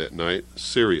sky that night,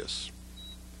 Sirius.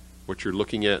 What you're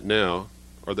looking at now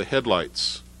are the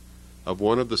headlights of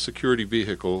one of the security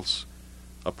vehicles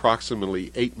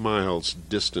approximately 8 miles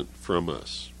distant from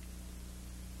us.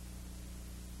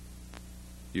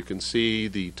 You can see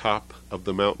the top of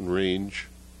the mountain range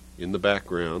in the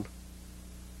background.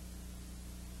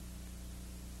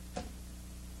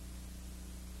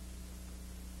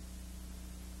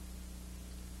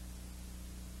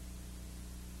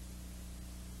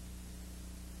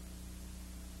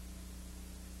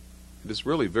 It is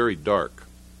really very dark,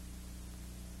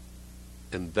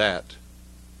 and that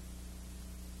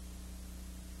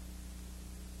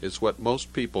is what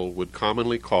most people would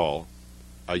commonly call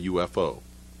a UFO.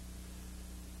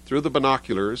 Through the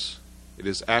binoculars, it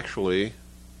is actually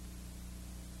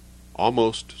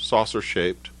almost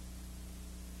saucer-shaped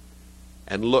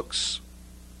and looks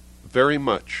very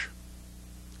much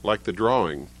like the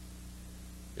drawing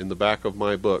in the back of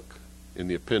my book, in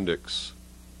the appendix,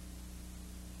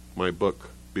 my book,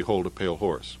 Behold a Pale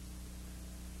Horse.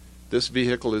 This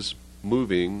vehicle is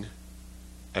moving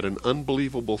at an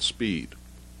unbelievable speed.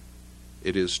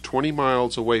 It is 20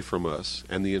 miles away from us,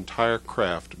 and the entire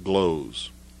craft glows.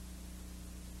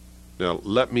 Now,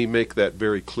 let me make that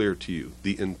very clear to you.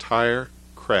 The entire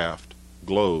craft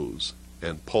glows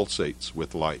and pulsates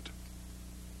with light.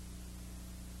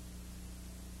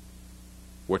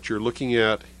 What you're looking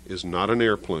at is not an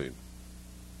airplane.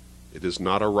 It is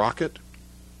not a rocket.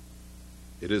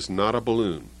 It is not a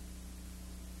balloon.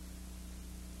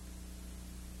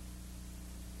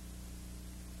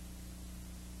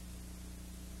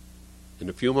 In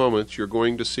a few moments, you're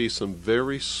going to see some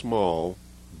very small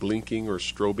blinking or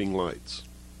strobing lights.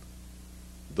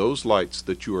 Those lights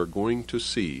that you are going to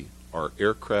see are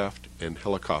aircraft and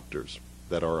helicopters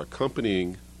that are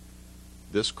accompanying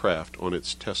this craft on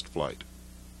its test flight.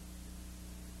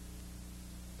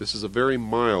 This is a very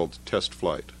mild test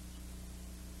flight.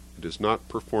 It is not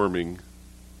performing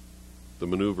the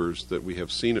maneuvers that we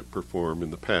have seen it perform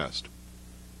in the past.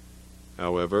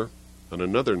 However, on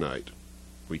another night,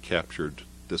 we captured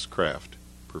this craft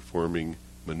performing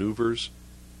maneuvers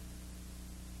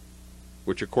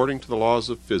which, according to the laws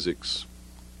of physics,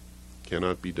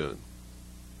 cannot be done.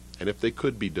 And if they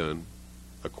could be done,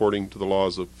 according to the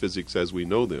laws of physics as we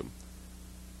know them,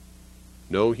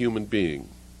 no human being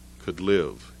could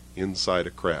live inside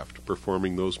a craft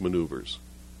performing those maneuvers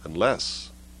unless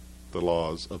the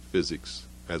laws of physics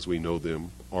as we know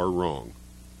them are wrong.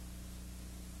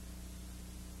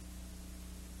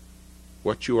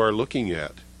 What you are looking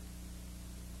at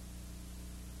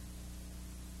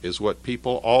is what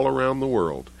people all around the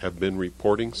world have been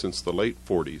reporting since the late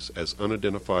 40s as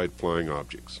unidentified flying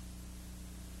objects.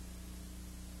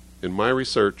 In my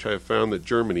research, I have found that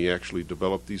Germany actually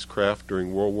developed these craft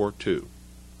during World War II.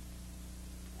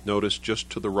 Notice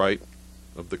just to the right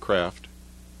of the craft,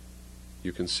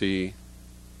 you can see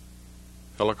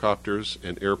helicopters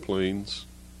and airplanes,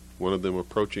 one of them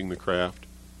approaching the craft.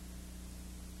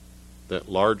 That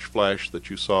large flash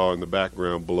that you saw in the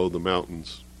background below the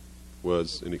mountains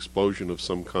was an explosion of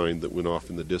some kind that went off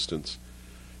in the distance.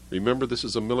 Remember, this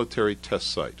is a military test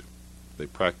site. They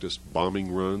practice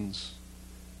bombing runs.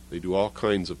 They do all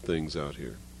kinds of things out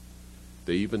here.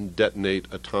 They even detonate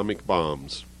atomic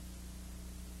bombs.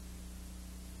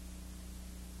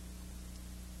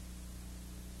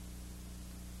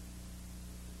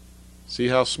 See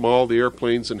how small the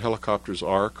airplanes and helicopters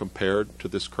are compared to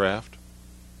this craft?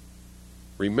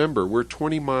 Remember, we're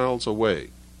 20 miles away,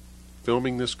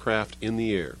 filming this craft in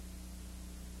the air.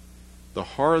 The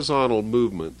horizontal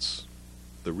movements,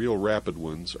 the real rapid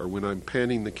ones, are when I'm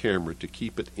panning the camera to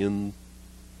keep it in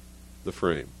the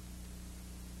frame.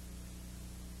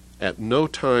 At no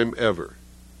time ever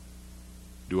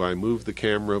do I move the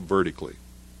camera vertically.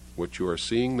 What you are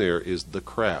seeing there is the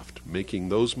craft making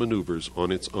those maneuvers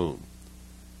on its own.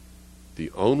 The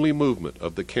only movement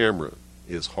of the camera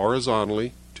is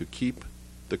horizontally to keep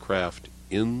the craft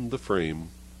in the frame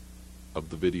of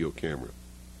the video camera.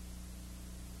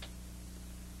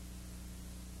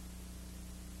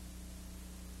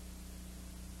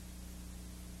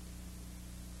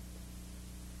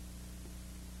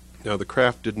 Now the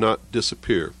craft did not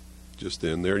disappear just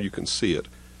then. There you can see it.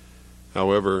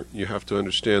 However, you have to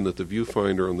understand that the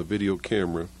viewfinder on the video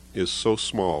camera is so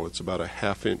small, it's about a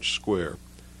 ½ square,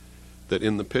 that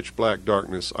in the pitch black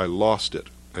darkness I lost it,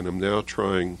 and I'm now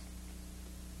trying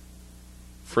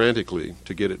frantically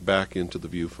to get it back into the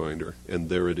viewfinder, and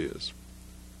there it is.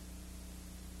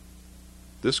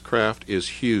 This craft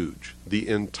is huge. The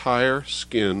entire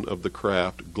skin of the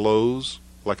craft glows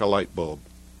like a light bulb.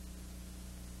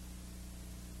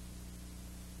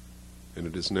 And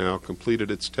it has now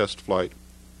completed its test flight.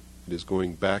 It is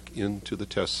going back into the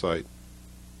test site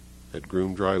at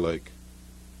Groom Dry Lake,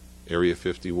 Area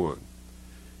 51.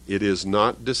 It is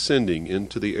not descending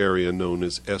into the area known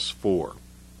as S4.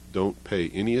 Don't pay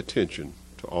any attention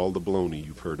to all the baloney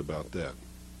you've heard about that.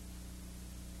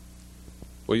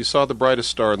 Well, you saw the brightest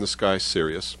star in the sky,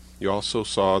 Sirius. You also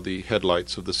saw the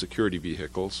headlights of the security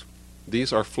vehicles.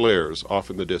 These are flares off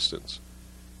in the distance.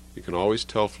 You can always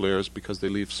tell flares because they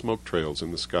leave smoke trails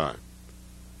in the sky.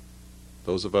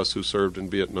 Those of us who served in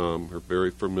Vietnam are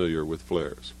very familiar with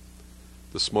flares.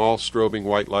 The small strobing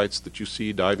white lights that you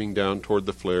see diving down toward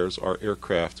the flares are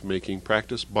aircraft making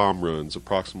practice bomb runs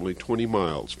approximately 20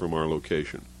 miles from our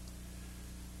location.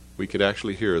 We could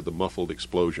actually hear the muffled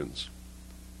explosions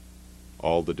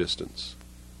all the distance.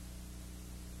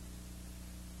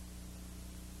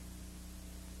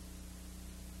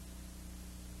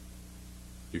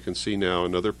 You can see now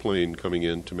another plane coming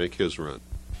in to make his run.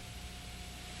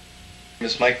 My name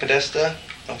is Mike Podesta.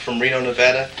 I'm from Reno,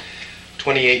 Nevada.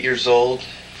 28 years old,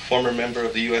 former member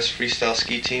of the U.S. Freestyle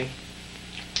Ski Team.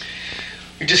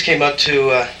 We just came up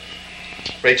to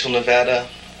Rachel, Nevada,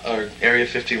 or Area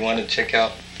 51, to check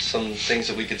out some things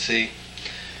that we could see.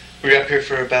 We were up here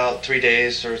for about 3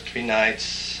 days or 3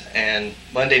 nights, and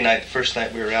Monday night, the first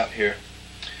night we were out here,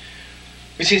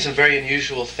 we've seen some very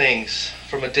unusual things.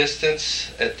 From a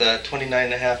distance, at the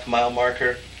 29.5 mile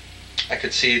marker, I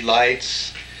could see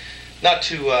lights, not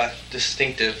too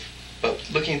distinctive,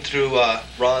 but looking through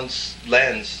Ron's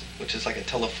lens, which is like a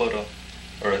telephoto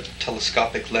or a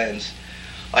telescopic lens,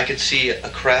 I could see a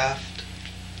craft,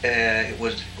 and it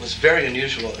was very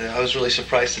unusual, and I was really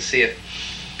surprised to see it.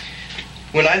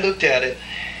 When I looked at it,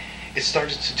 it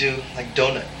started to do like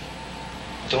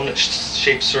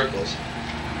donut-shaped circles,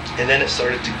 and then it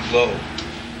started to glow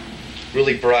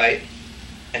really bright,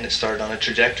 and it started on a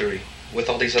trajectory with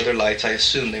all these other lights. I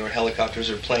assumed they were helicopters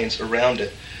or planes around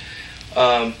it.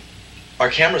 Our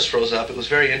cameras froze up. It was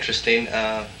very interesting.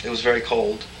 It was very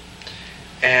cold,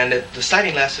 and the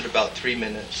sighting lasted about 3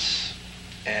 minutes,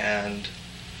 and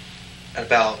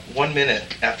about 1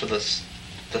 minute after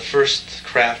the first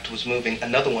craft was moving,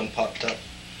 another one popped up.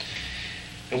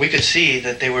 And we could see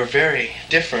that they were very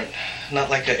different, not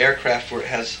like an aircraft where it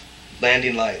has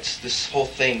landing lights. This whole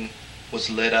thing was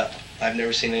lit up. I've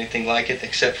never seen anything like it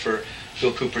except for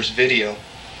Bill Cooper's video,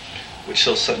 which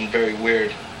shows something very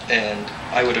weird. And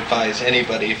I would advise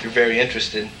anybody, if you're very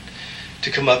interested,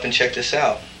 to come up and check this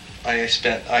out. I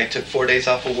took 4 days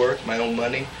off of work, my own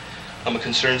money. I'm a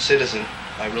concerned citizen.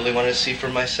 I really wanted to see for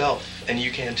myself, and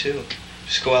you can too.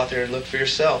 Just go out there and look for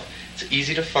yourself. It's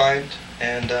easy to find,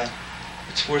 and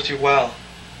it's worth your while.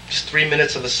 Just 3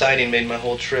 minutes of a sighting made my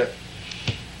whole trip.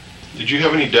 Did you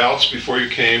have any doubts before you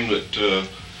came that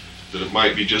it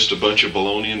might be just a bunch of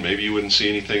baloney and maybe you wouldn't see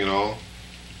anything at all?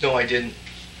 No, I didn't.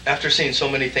 After seeing so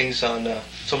many things on,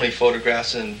 so many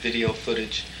photographs and video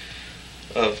footage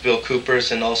of Bill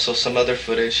Cooper's and also some other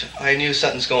footage, I knew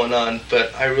something's going on,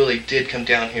 but I really did come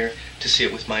down here to see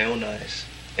it with my own eyes.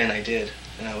 And I did.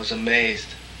 And I was amazed.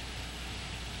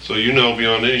 So you know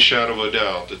beyond any shadow of a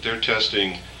doubt that they're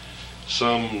testing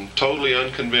some totally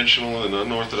unconventional and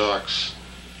unorthodox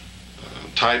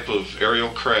type of aerial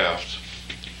craft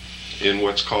in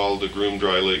what's called the Groom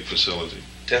Dry Lake facility.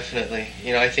 Definitely.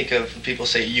 You know, I think of people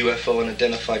say UFO,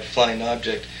 unidentified flying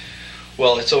object.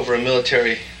 Well, it's over a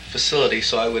military facility,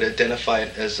 so I would identify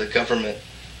it as a government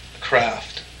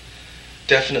craft.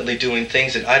 Definitely doing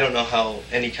things that I don't know how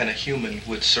any kind of human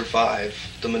would survive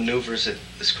the maneuvers that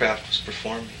this craft was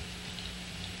performing.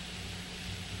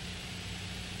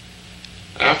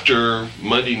 After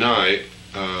Monday night,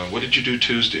 what did you do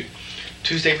Tuesday?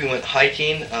 Tuesday we went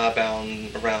hiking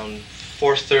around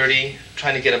 4:30,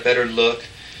 trying to get a better look.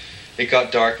 It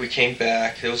got dark. We came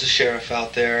back. There was a sheriff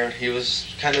out there. He was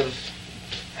kind of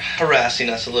harassing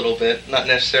us a little bit. Not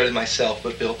necessarily myself,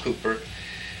 but Bill Cooper.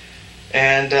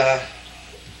 And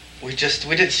we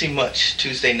didn't see much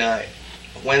Tuesday night.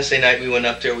 Wednesday night we went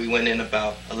up there. We went in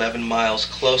about 11 miles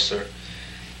closer,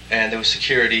 and there was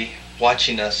security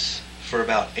watching us for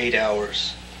about 8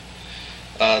 hours.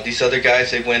 These other guys,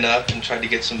 they went up and tried to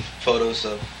get some photos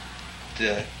of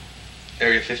the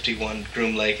Area 51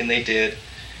 Groom Lake, and they did.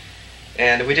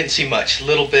 And we didn't see much, a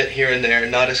little bit here and there,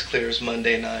 not as clear as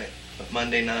Monday night. But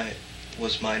Monday night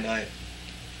was my night.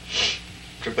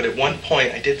 But at one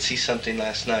point, I did see something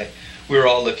last night. We were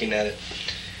all looking at it.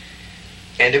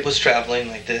 And it was traveling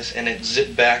like this, and it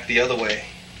zipped back the other way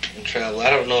and traveled. I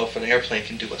don't know if an airplane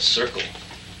can do a circle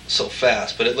so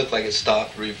fast, but it looked like it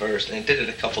stopped, reversed, and it did it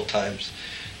a couple times.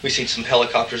 We've seen some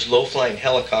helicopters, low-flying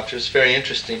helicopters, very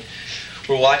interesting.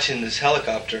 We're watching this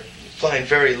helicopter flying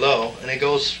very low, and it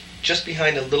goes just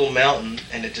behind a little mountain,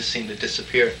 and it just seemed to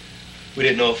disappear. We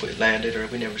didn't know if it landed or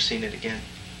we never seen it again.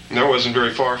 And that wasn't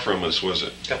very far from us, was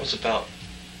it? That was about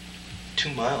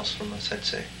 2 miles from us, I'd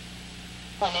say.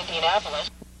 In Indianapolis.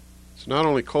 It's not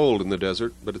only cold in the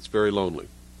desert, but it's very lonely.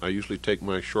 I usually take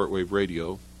my shortwave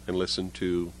radio and listen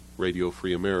to Radio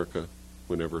Free America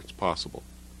whenever it's possible.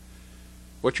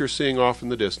 What you're seeing off in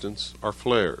the distance are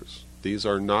flares. These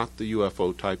are not the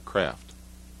UFO-type craft.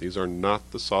 These are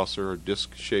not the saucer or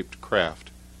disc-shaped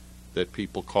craft that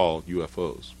people call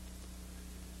UFOs.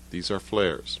 These are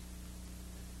flares.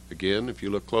 Again, if you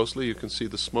look closely, you can see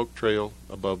the smoke trail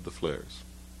above the flares.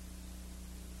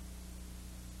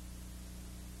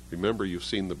 Remember, you've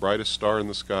seen the brightest star in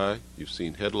the sky, you've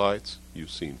seen headlights,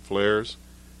 you've seen flares.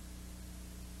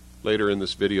 Later in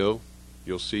this video,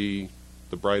 you'll see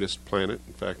the brightest planet,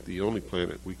 in fact the only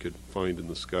planet we could find in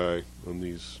the sky on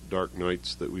these dark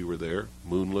nights that we were there,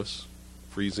 moonless,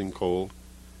 freezing cold,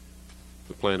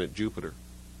 the planet Jupiter.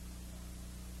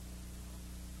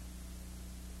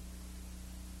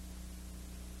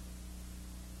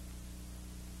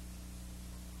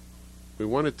 We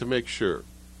wanted to make sure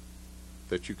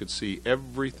that you could see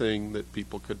everything that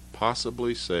people could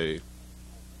possibly say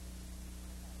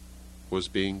was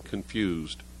being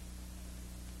confused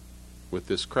with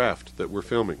this craft that we're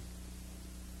filming.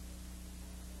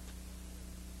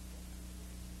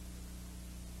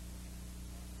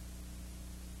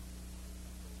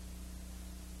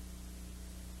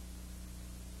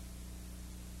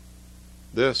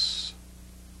 This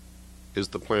is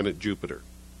the planet Jupiter.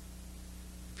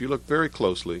 If you look very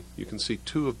closely, you can see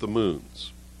 2 of the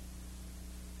moons.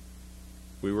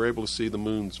 We were able to see the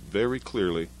moons very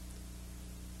clearly.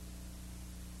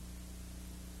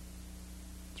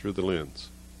 through the lens.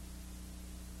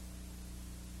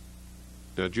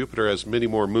 Now Jupiter has many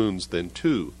more moons than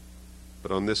 2,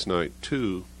 but on this night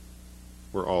 2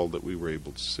 were all that we were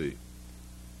able to see.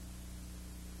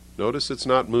 Notice it's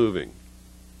not moving.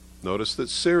 Notice that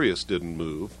Sirius didn't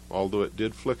move, although it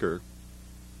did flicker.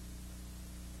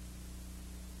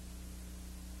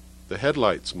 The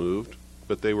headlights moved,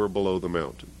 but they were below the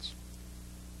mountains.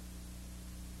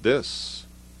 This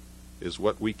is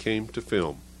what we came to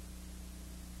film.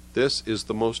 This is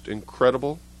the most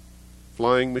incredible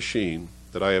flying machine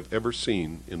that I have ever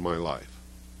seen in my life.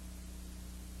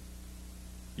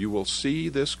 You will see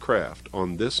this craft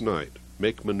on this night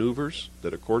make maneuvers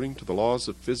that, according to the laws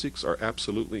of physics, are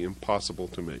absolutely impossible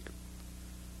to make.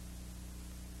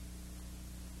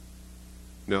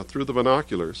 Now, through the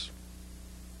binoculars,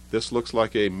 this looks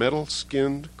like a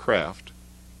metal-skinned craft,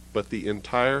 but the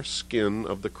entire skin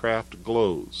of the craft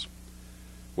glows.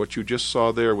 What you just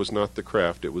saw there was not the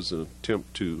craft. It was an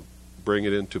attempt to bring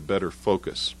it into better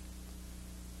focus.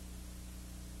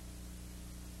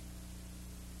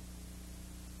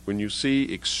 When you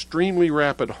see extremely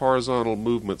rapid horizontal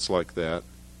movements like that,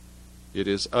 it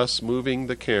is us moving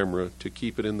the camera to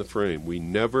keep it in the frame. We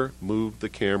never move the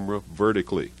camera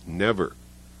vertically. Never.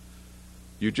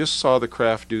 You just saw the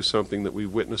craft do something that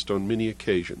we've witnessed on many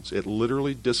occasions. It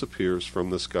literally disappears from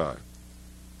the sky.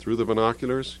 Through the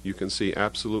binoculars, you can see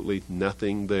absolutely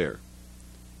nothing there.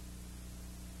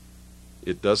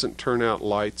 It doesn't turn out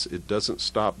lights. It doesn't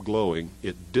stop glowing.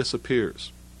 It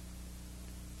disappears.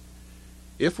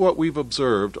 If what we've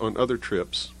observed on other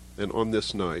trips and on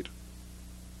this night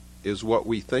is what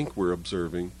we think we're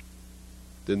observing,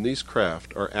 then these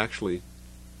craft are actually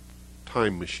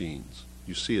time machines.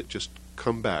 You see it just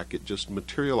come back. It just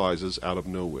materializes out of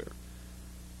nowhere.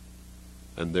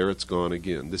 And there it's gone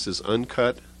again. This is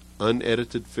uncut,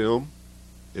 unedited film.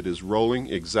 It is rolling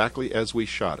exactly as we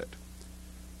shot it.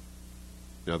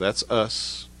 Now that's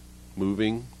us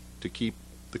moving to keep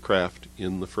the craft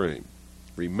in the frame.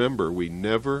 Remember, we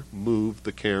never move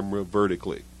the camera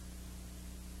vertically.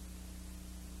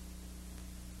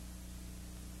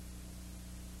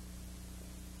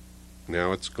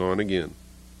 Now it's gone again.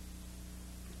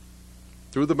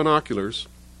 Through the binoculars,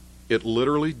 it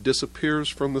literally disappears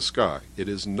from the sky. It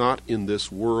is not in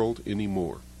this world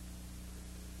anymore.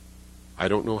 I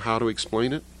don't know how to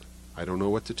explain it. I don't know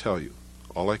what to tell you.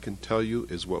 All I can tell you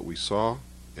is what we saw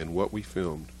and what we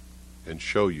filmed and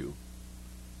show you.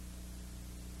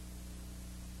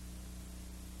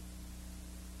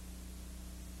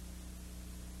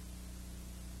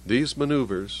 These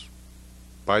maneuvers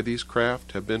by these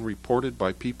craft have been reported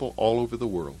by people all over the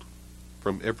world,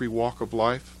 from every walk of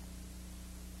life,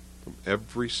 from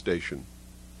every station,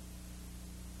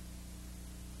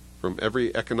 from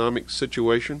every economic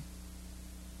situation,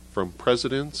 from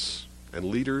presidents and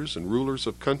leaders and rulers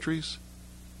of countries,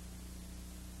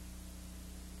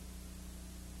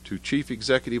 to chief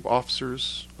executive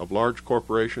officers of large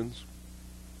corporations,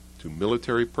 to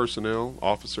military personnel,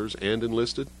 officers and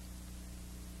enlisted,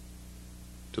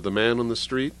 to the man on the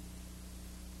street,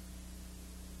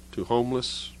 to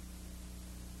homeless,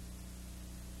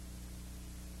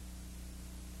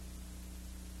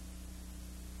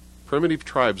 primitive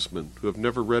tribesmen who have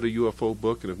never read a UFO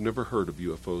book and have never heard of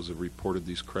UFOs have reported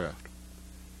these craft.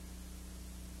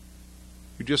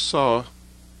 You just saw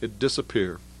it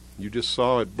disappear. You just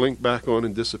saw it blink back on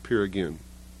and disappear again.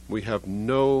 We have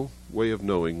no way of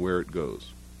knowing where it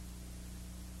goes.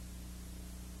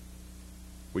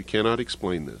 We cannot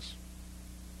explain this.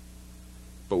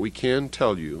 But we can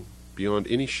tell you, beyond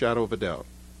any shadow of a doubt,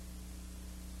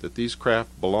 that these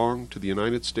craft belong to the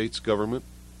United States government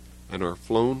and are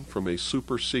flown from a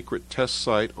super-secret test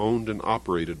site owned and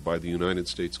operated by the United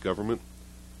States government,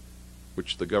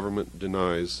 which the government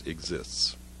denies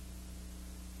exists.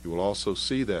 You will also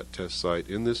see that test site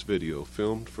in this video,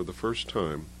 filmed for the first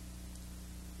time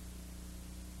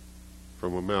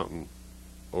from a mountain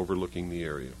overlooking the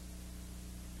area.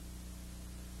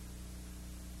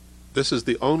 This is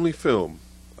the only film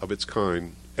of its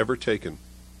kind ever taken.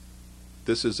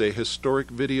 This is a historic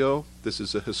video. This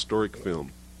is a historic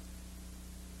film.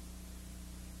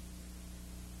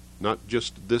 Not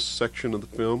just this section of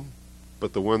the film,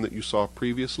 but the one that you saw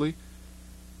previously,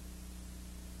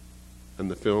 and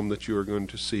the film that you are going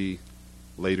to see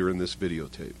later in this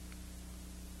videotape.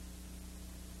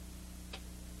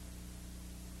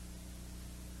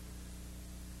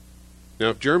 Now,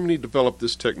 if Germany developed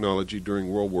this technology during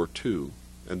World War II,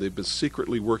 and they've been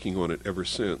secretly working on it ever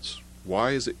since,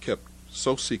 why is it kept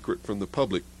so secret from the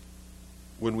public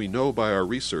when we know by our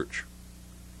research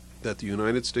that the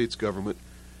United States government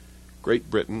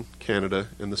Great Britain, Canada,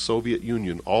 and the Soviet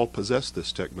Union all possess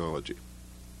this technology.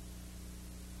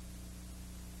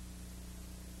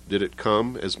 Did it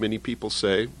come, as many people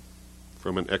say,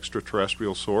 from an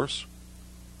extraterrestrial source?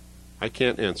 I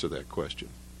can't answer that question.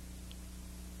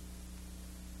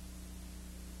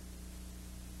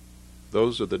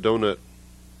 Those are the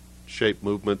donut-shaped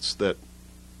movements that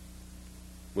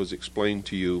was explained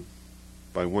to you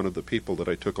by one of the people that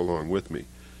I took along with me.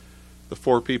 The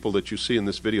 4 people that you see in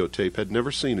this videotape had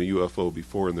never seen a UFO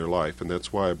before in their life, and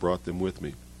that's why I brought them with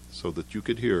me, so that you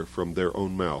could hear from their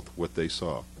own mouth what they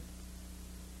saw.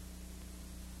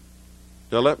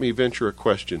 Now let me venture a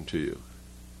question to you.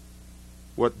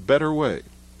 What better way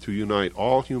to unite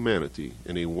all humanity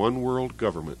in a one-world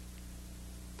government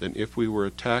than if we were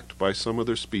attacked by some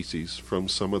other species from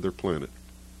some other planet?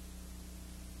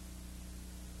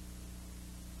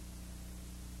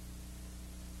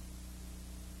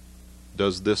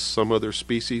 Does this some other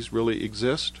species really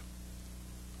exist?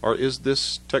 Or is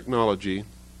this technology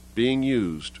being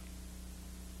used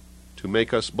to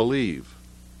make us believe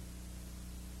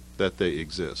that they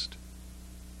exist,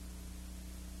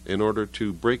 in order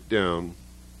to break down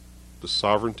the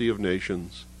sovereignty of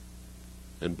nations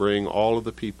and bring all of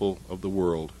the people of the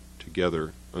world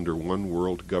together under one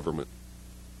world government?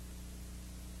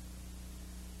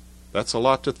 That's a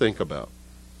lot to think about,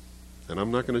 and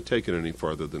I'm not going to take it any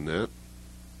farther than that.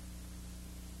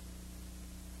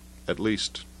 At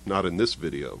least, not in this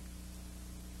video.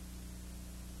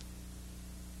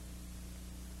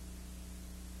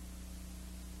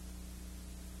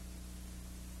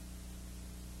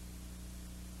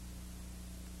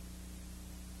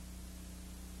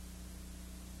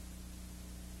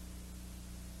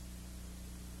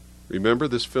 Remember,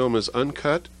 this film is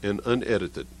uncut and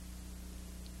unedited.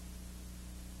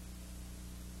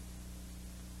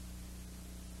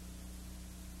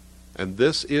 And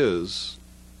this is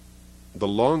the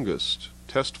longest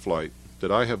test flight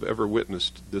that I have ever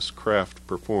witnessed this craft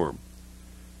perform.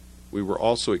 We were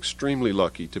also extremely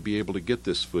lucky to be able to get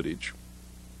this footage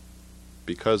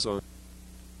because on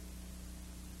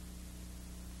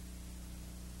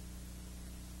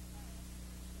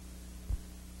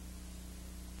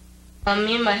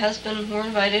me and my husband were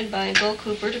invited by Bill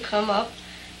Cooper to come up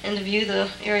and to view the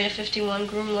Area 51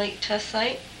 Groom Lake test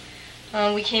site.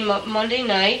 We came up Monday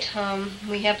night.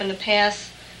 We happened to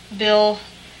pass Bill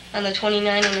on the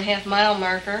 29.5-mile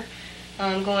marker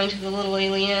going to the Little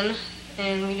Alien,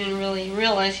 and we didn't really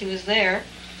realize he was there.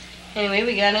 Anyway,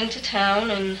 we got into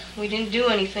town and we didn't do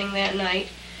anything that night.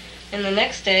 And the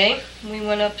next day we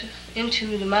went up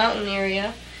into the mountain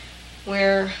area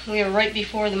where we were right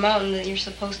before the mountain that you're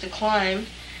supposed to climb,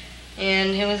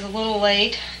 and it was a little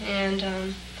late,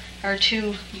 and our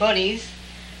 2 buddies,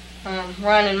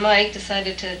 Ron and Mike,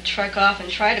 decided to trek off and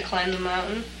try to climb the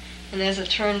mountain, and as it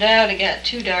turned out it got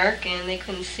too dark and they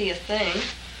couldn't see a thing,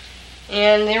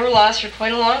 and they were lost for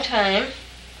quite a long time.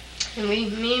 And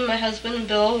me and my husband and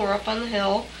Bill were up on the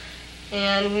hill,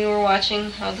 and we were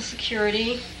watching how the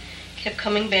security kept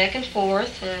coming back and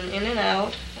forth and in and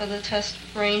out of the test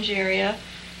range area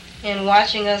and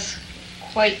watching us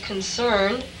quite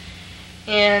concerned.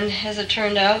 And as it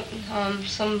turned out,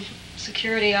 some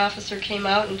security officer came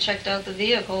out and checked out the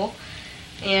vehicle,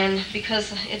 and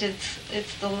because it's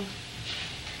the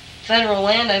federal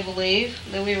land, I believe,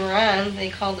 that we were on, they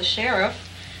called the sheriff.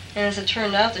 And as it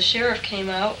turned out, the sheriff came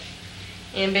out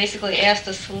and basically asked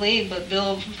us to leave, but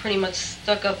Bill pretty much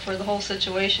stuck up for the whole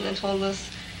situation and told us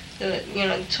that,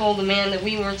 told the man that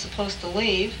we weren't supposed to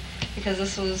leave because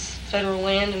this was federal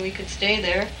land and we could stay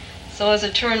there. So as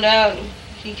it turned out,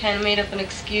 he kind of made up an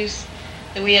excuse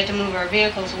that we had to move our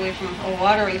vehicles away from a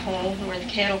watering hole where the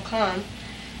cattle come,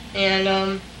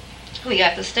 and we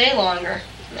got to stay longer.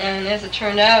 And as it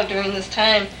turned out, during this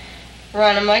time,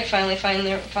 Ron and Mike finally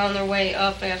found their way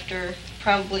up after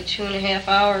probably 2.5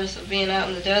 hours of being out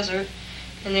in the desert,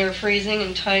 and they were freezing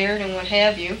and tired and what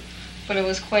have you, but it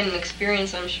was quite an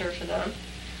experience, I'm sure, for them.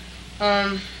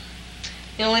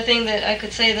 The only thing that I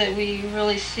could say that we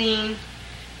really seen,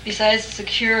 besides the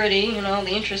security and all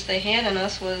the interest they had in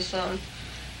us, was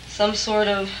some sort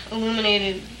of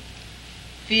illuminated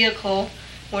vehicle,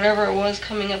 whatever it was,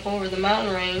 coming up over the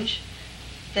mountain range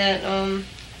that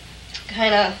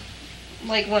kind of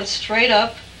like went straight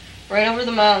up right over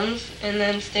the mountains and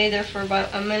then stayed there for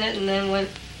about a minute and then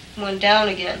went down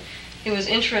again. It was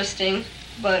interesting,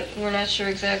 but we're not sure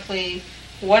exactly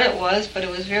what it was, but it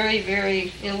was very,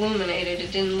 very illuminated.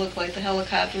 It didn't look like the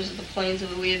helicopters or the planes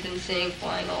that we had been seeing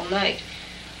flying all night.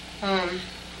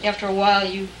 After a while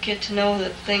you get to know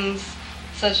that things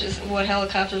such as what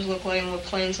helicopters look like and what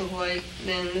planes look like,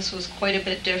 then this was quite a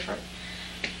bit different.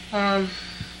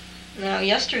 Now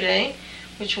yesterday,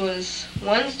 which was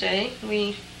Wednesday,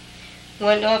 we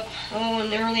went up in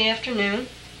the early afternoon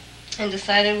and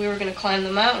decided we were going to climb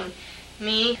the mountain.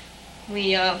 We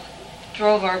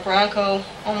drove our Bronco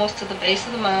almost to the base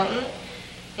of the mountain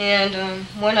and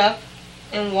went up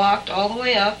and walked all the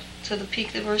way up to the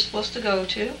peak that we were supposed to go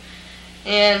to.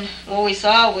 And what we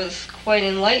saw was quite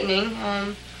enlightening.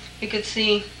 We could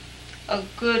see a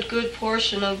good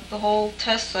portion of the whole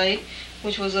test site,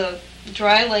 which was a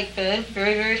dry lake bed,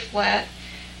 very, very flat,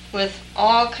 with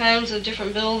all kinds of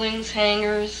different buildings,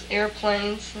 hangars,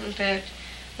 airplanes. In fact,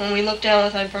 when we looked down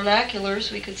with our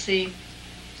binoculars, we could see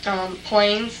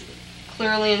planes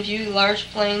clearly in view, large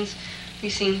planes. We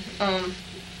seen a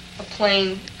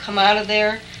plane come out of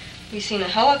there. We seen a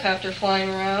helicopter flying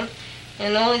around.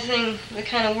 And the only thing that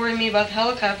kind of worried me about the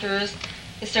helicopter is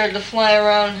it started to fly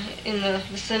around in the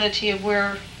vicinity of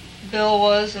where Bill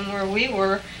was and where we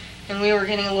were, and we were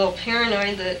getting a little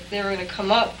paranoid that they were going to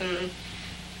come up and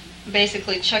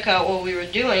basically check out what we were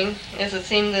doing, as it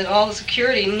seemed that all the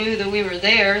security knew that we were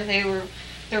there. There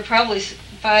were probably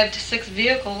 5 to 6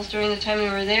 vehicles during the time we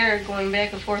were there, going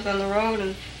back and forth on the road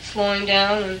and slowing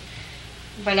down, and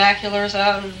binoculars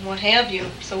out and what have you.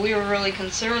 So we were really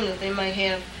concerned that they might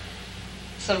have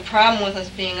some problem with us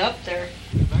being up there.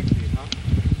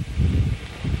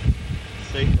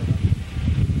 Safer.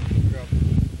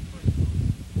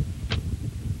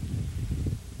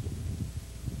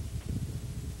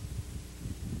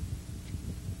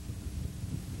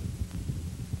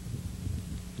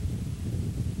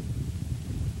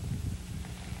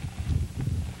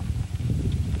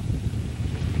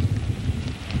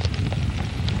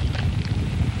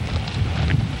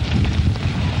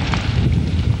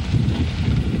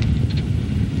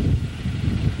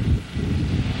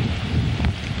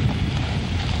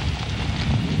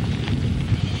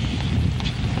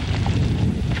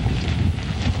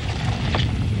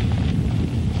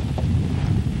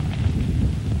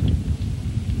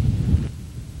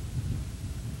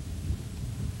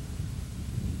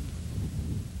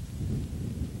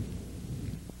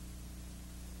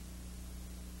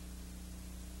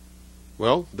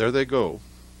 Well, there they go,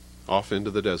 off into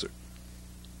the desert.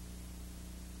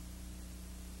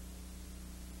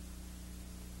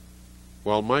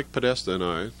 While Mike Podesta and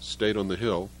I stayed on the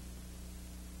hill,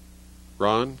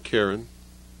 Ron, Karen,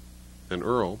 and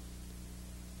Earl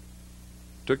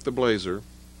took the Blazer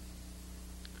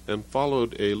and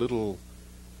followed a little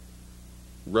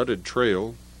rutted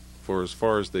trail for as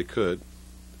far as they could,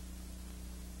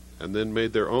 and then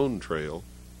made their own trail,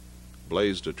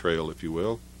 blazed a trail, if you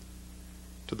will,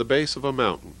 to the base of a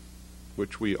mountain,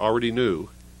 which we already knew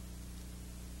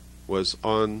was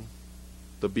on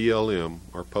the BLM,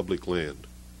 our public land.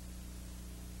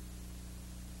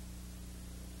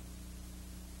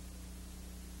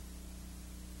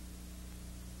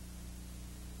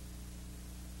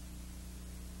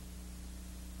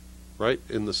 Right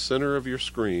in the center of your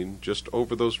screen, just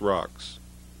over those rocks,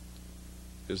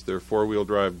 is their four-wheel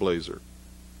drive Blazer.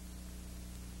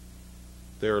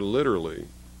 They are literally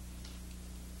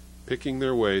picking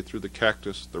their way through the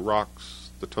cactus, the rocks,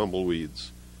 the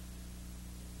tumbleweeds.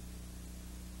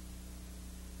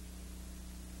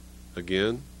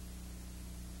 Again,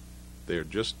 they are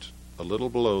just a little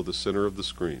below the center of the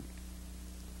screen.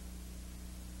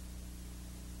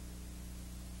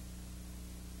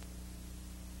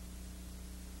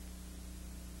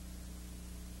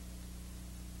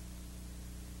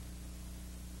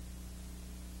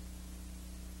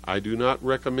 I do not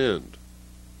recommend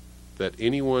that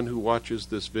anyone who watches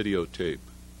this videotape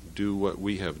do what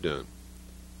we have done.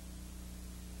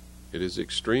 It is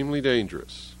extremely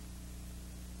dangerous.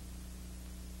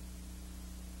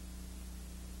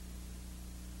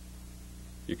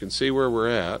 You can see where we're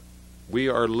at. We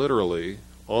are literally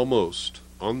almost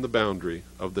on the boundary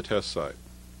of the test site.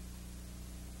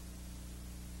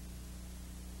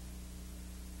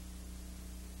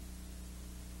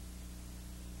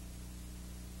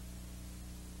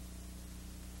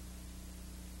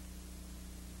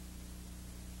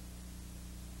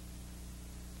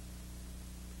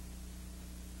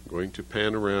 Going to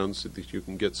pan around so that you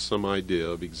can get some idea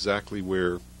of exactly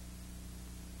where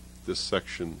this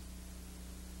section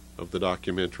of the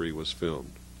documentary was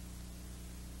filmed.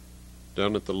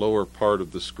 Down at the lower part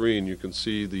of the screen you can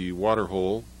see the water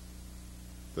hole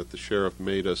that the sheriff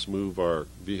made us move our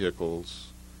vehicles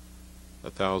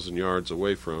 1,000 yards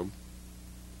away from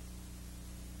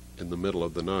in the middle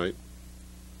of the night.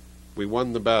 We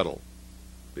won the battle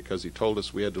because he told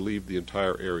us we had to leave the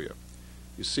entire area.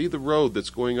 You see the road that's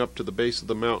going up to the base of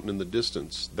the mountain in the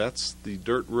distance? That's the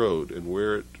dirt road, and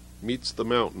where it meets the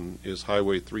mountain is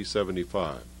Highway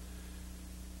 375.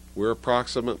 We're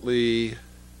approximately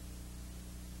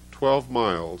 12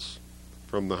 miles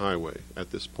from the highway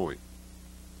at this point.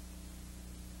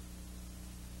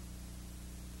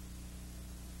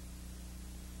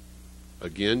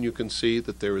 Again, you can see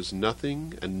that there is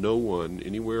nothing and no one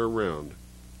anywhere around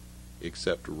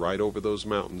except right over those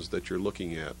mountains that you're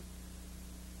looking at.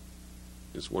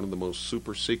 It's one of the most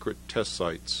super secret test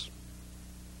sites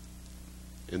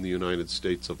in the United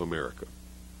States of America.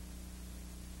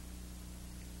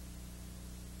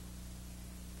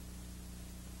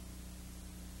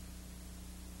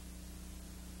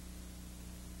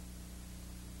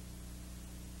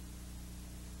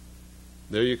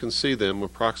 There you can see them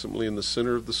approximately in the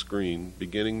center of the screen,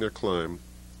 beginning their climb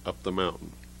up the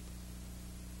mountain.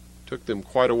 It took them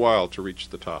quite a while to reach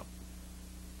the top.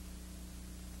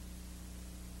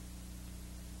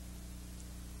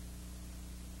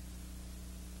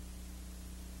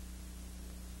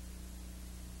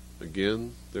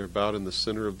 Again, they're about in the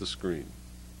center of the screen.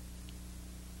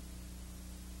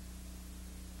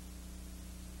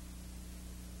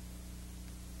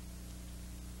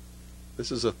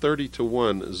 This is a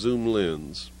 30-to-1 zoom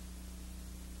lens,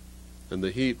 and the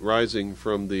heat rising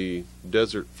from the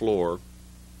desert floor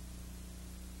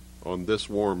on this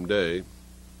warm day,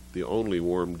 the only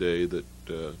warm day that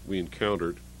we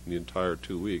encountered in the entire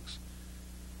 2 weeks,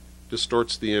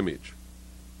 distorts the image.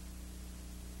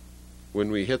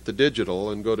 When we hit the digital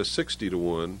and go to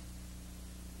 60-to-1,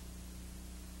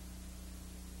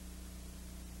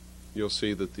 you'll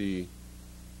see that the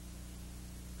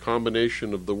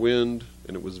combination of the wind,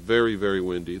 and it was very, very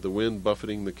windy, the wind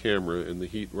buffeting the camera and the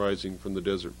heat rising from the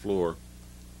desert floor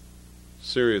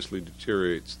seriously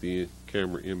deteriorates the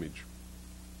camera image.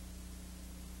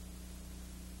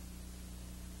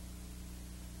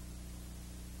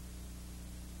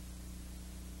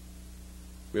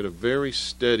 We had a very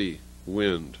steady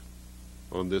wind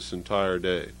on this entire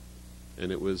day,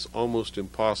 and it was almost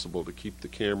impossible to keep the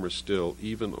camera still,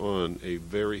 even on a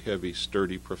very heavy,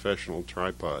 sturdy professional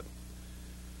tripod.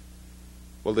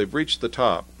 Well, they've reached the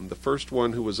top, and the first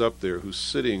one who was up there, who's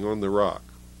sitting on the rock,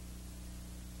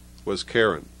 was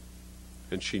Karen,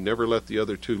 and she never let the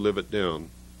other two live it down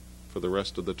for the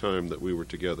rest of the time that we were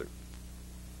together.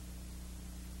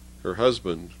 Her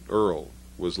husband, Earl,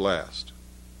 was last.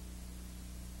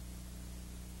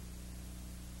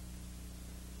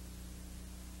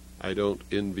 I don't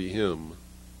envy him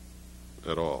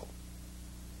at all.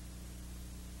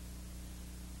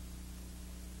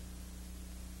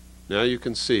 Now you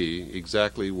can see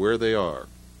exactly where they are.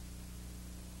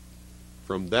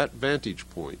 From that vantage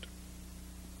point,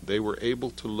 they were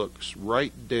able to look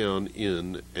right down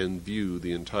in and view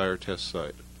the entire test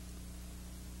site.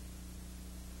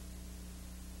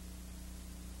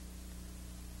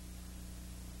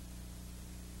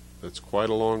 That's quite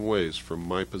a long ways from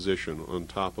my position on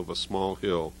top of a small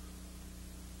hill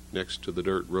next to the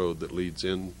dirt road that leads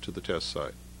into the test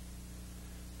site.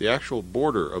 The actual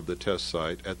border of the test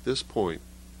site at this point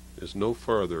is no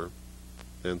farther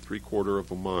than 3/4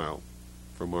 of a mile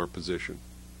from our position.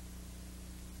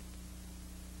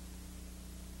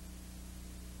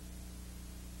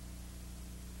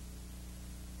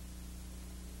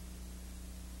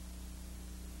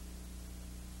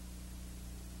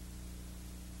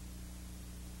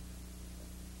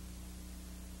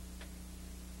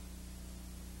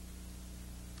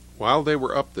 While they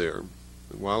were up there,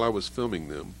 and while I was filming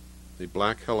them, a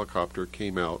black helicopter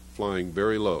came out flying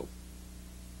very low.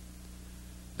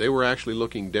 They were actually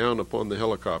looking down upon the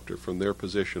helicopter from their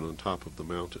position on top of the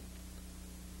mountain.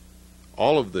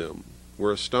 All of them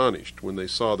were astonished when they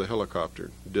saw the helicopter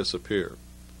disappear.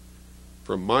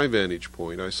 From my vantage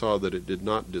point, I saw that it did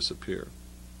not disappear.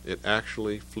 It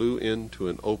actually flew into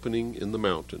an opening in the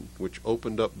mountain, which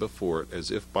opened up before it as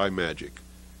if by magic.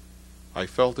 I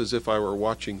felt as if I were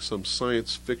watching some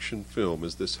science fiction film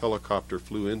as this helicopter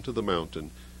flew into the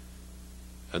mountain,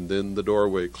 and then the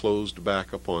doorway closed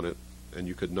back upon it, and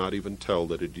you could not even tell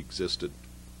that it existed.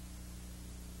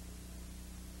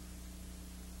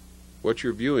 What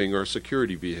you're viewing are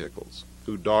security vehicles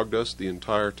who dogged us the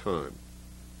entire time.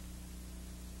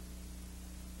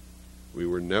 We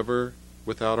were never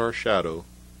without our shadow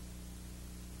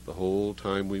the whole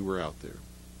time we were out there.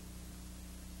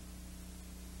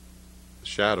 The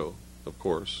shadow, of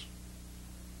course,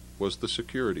 was the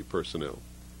security personnel.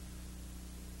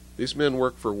 These men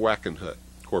work for Wackenhut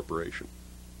Corporation.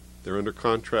 They're under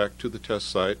contract to the test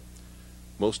site.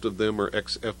 Most of them are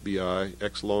ex-FBI,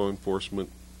 ex-law enforcement,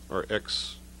 or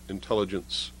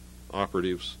ex-intelligence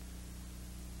operatives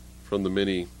from the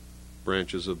many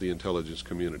branches of the intelligence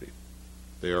community.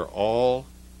 They are all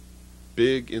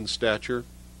big in stature,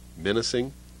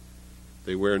 menacing,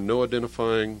 They wear no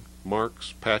identifying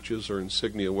marks, patches, or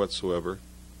insignia whatsoever,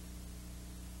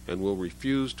 and will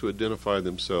refuse to identify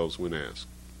themselves when asked.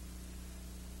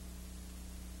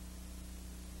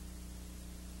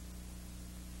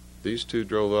 These two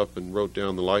drove up and wrote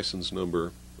down the license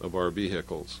number of our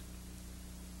vehicles.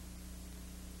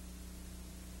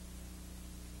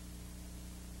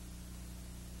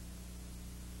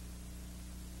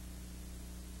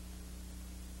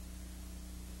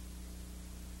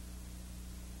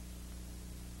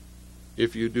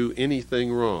 If you do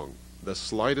anything wrong, the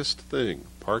slightest thing,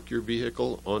 park your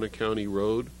vehicle on a county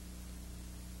road,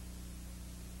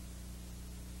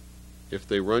 if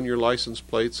they run your license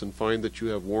plates and find that you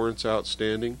have warrants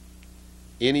outstanding,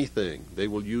 anything, they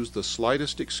will use the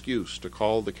slightest excuse to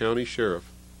call the county sheriff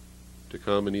to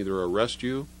come and either arrest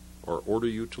you or order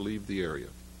you to leave the area.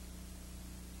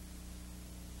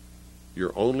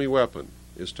 Your only weapon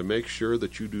is to make sure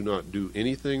that you do not do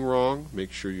anything wrong,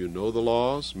 make sure you know the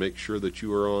laws, make sure that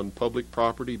you are on public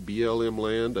property, BLM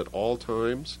land at all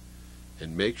times,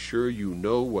 and make sure you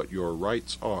know what your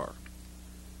rights are.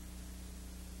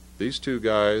 These two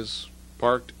guys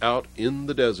parked out in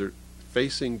the desert,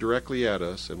 facing directly at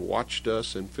us, and watched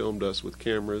us and filmed us with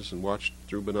cameras and watched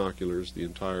through binoculars the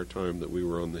entire time that we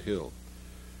were on the hill.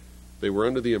 They were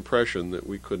under the impression that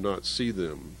we could not see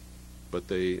them, but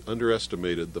they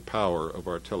underestimated the power of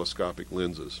our telescopic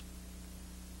lenses.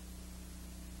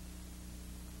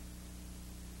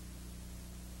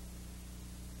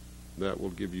 That will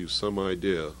give you some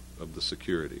idea of the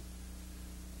security.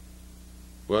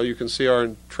 Well, you can see our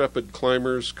intrepid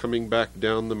climbers coming back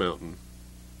down the mountain,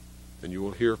 and you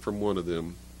will hear from one of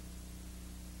them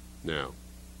now.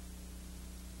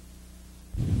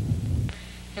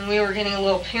 And we were getting a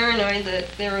little paranoid that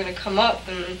they were going to come up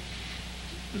and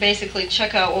basically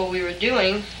check out what we were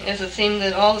doing, as it seemed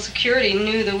that all the security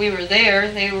knew that we were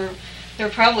there. There were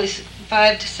probably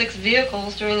 5 to 6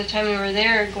 vehicles during the time we were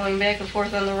there, going back and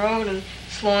forth on the road and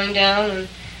slowing down, and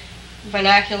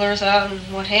binoculars out and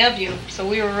what have you. So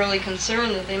we were really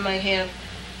concerned that they might have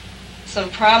some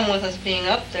problem with us being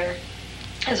up there.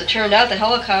 As it turned out, the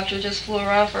helicopter just flew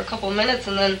around for a couple of minutes,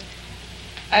 and then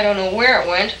I don't know where it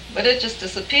went, but it just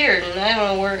disappeared, and I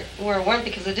don't know where it went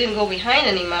because it didn't go behind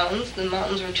any mountains. The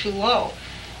mountains were too low.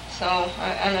 So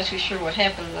I'm not too sure what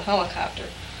happened to the helicopter,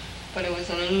 but it was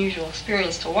an unusual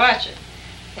experience to watch it.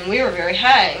 And we were very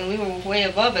high, and we were way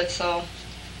above it, so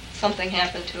something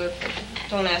happened to it, but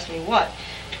don't ask me what.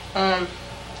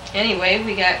 Anyway,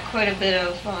 we got quite a bit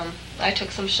of, I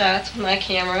took some shots with my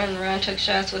camera, and Ron took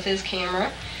shots with his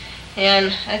camera.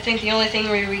 And I think the only thing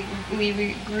we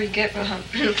regret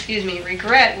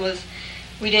was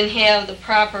we didn't have the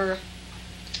proper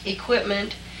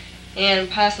equipment and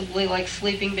possibly like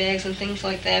sleeping bags and things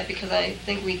like that, because I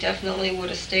think we definitely would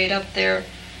have stayed up there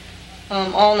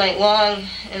all night long,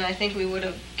 and I think we would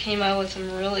have came out with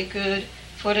some really good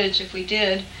footage if we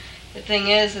did. The thing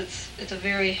is, it's a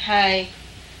very high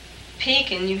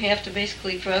peak, and you have to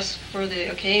basically dress for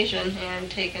the occasion and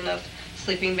take enough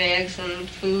sleeping bags and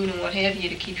food and what have you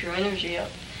to keep your energy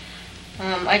up.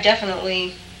 I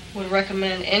definitely would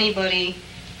recommend anybody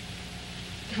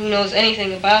who knows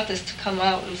anything about this to come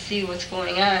out and see what's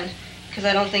going on, because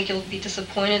I don't think you'll be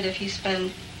disappointed if you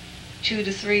spend 2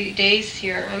 to 3 days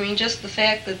here. I mean, just the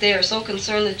fact that they are so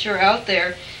concerned that you're out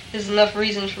there is enough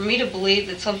reason for me to believe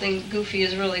that something goofy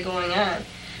is really going on.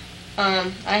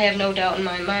 I have no doubt in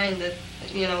my mind that,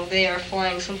 they are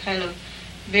flying some kind of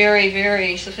very,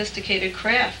 very sophisticated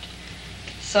craft.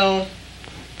 So,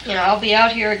 I'll be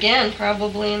out here again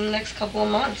probably in the next couple of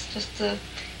months just to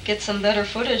get some better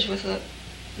footage with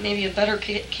maybe a better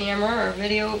camera or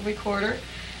video recorder,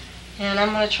 and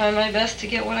I'm going to try my best to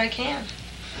get what I can.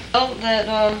 Well,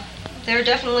 that there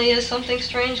definitely is something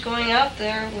strange going out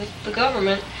there with the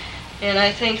government, and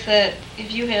I think that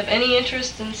if you have any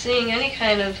interest in seeing any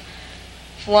kind of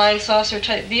flying saucer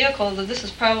type vehicle, that this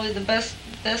is probably the best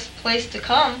place to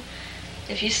come.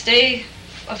 If you stay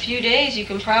a few days, you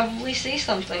can probably see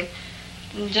something.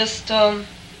 And just don't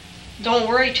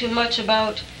worry too much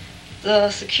about the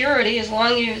security. As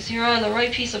long as you're on the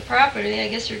right piece of property, I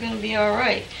guess you're going to be all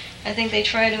right. I think they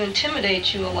try to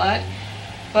intimidate you a lot,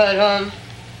 but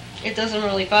it doesn't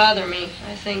really bother me.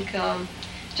 I think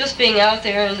just being out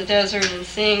there in the desert and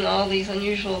seeing all these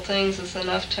unusual things is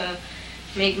enough to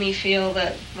make me feel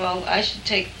that, well, I should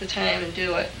take the time and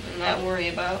do it and not worry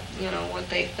about, what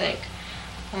they think.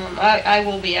 I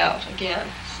will be out again,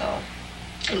 so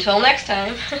until next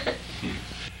time.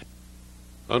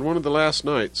 On one of the last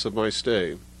nights of my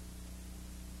stay,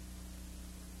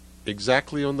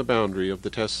 exactly on the boundary of the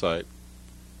test site,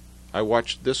 I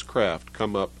watched this craft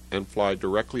come up and fly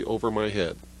directly over my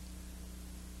head.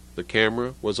 The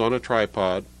camera was on a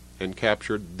tripod and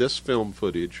captured this film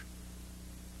footage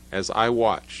as I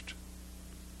watched.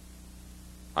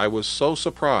 I was so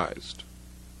surprised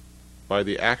by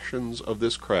the actions of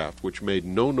this craft, which made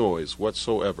no noise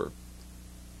whatsoever,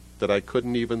 that I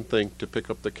couldn't even think to pick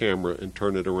up the camera and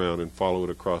turn it around and follow it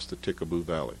across the Tickaboo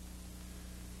Valley.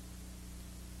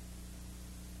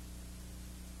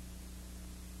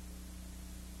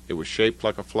 It was shaped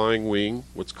like a flying wing,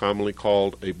 what's commonly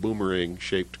called a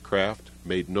boomerang-shaped craft,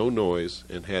 made no noise,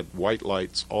 and had white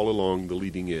lights all along the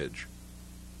leading edge.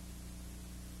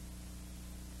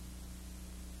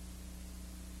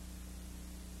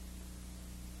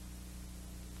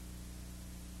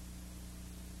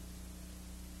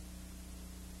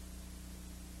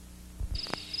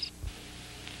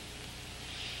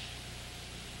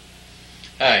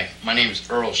 Hi, my name is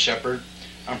Earl Shepard.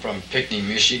 I'm from Pinckney,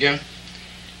 Michigan,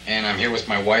 and I'm here with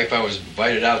my wife. I was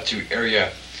invited out to Area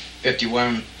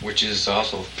 51, which is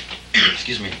also,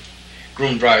 excuse me,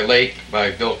 Groom Dry Lake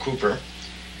by Bill Cooper.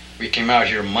 We came out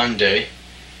here Monday.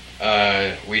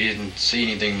 We didn't see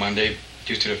anything Monday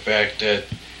due to the fact that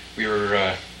we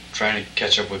were trying to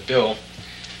catch up with Bill.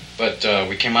 But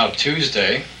we came out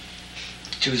Tuesday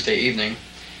evening.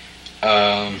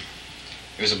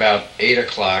 It was about 8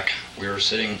 o'clock. We were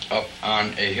sitting up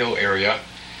on a hill area,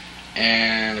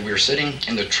 and we were sitting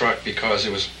in the truck because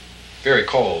it was very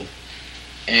cold.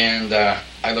 And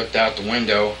I looked out the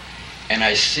window, and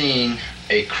I seen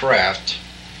a craft.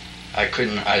 I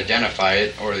couldn't identify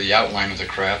it or the outline of the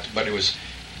craft, but it was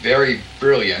very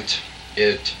brilliant.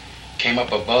 It came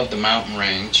up above the mountain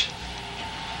range.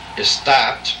 It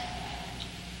stopped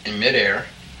in midair.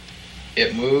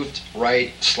 It moved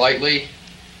right slightly,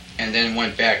 and then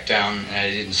went back down, and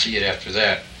I didn't see it after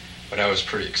that. But I was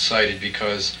pretty excited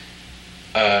because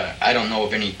I don't know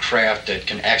of any craft that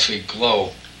can actually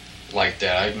glow like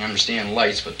that. I can understand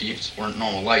lights, but these weren't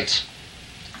normal lights.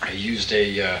 I used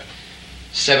a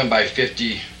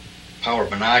 7x50 power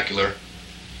binocular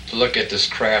to look at this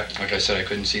craft. Like I said, I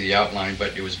couldn't see the outline,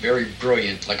 but it was very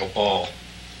brilliant, like a ball.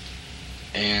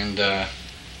 And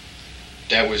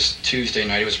that was Tuesday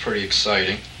night. It was pretty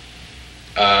exciting.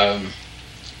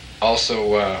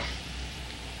 Also,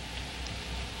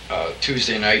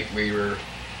 Tuesday night we were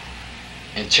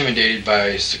intimidated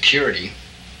by security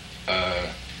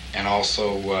and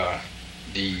also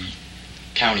the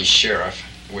county sheriff,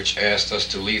 which asked us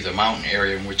to leave the mountain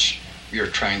area in which we were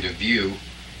trying to view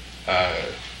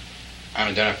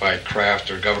unidentified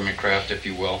craft or government craft, if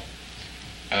you will.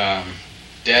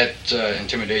 That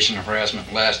intimidation and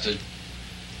harassment lasted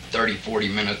 30-40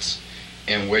 minutes,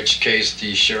 in which case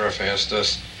the sheriff asked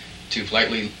us to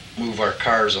politely move our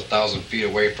cars 1,000 feet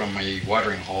away from a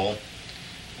watering hole,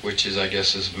 which is, I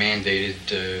guess, is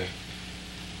mandated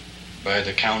by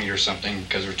the county or something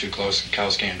because we're too close,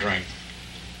 cows can't drink.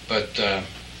 But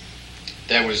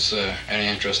that was an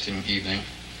interesting evening.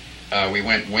 We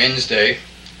went Wednesday,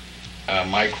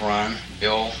 Mike, Ron,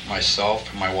 Bill, myself,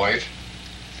 and my wife.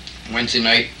 Wednesday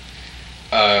night,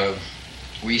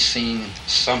 we seen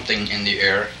something in the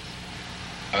air.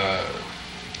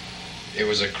 It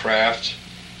was a craft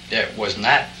that was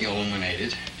not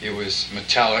illuminated. It was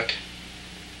metallic,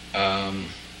 and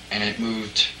it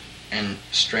moved in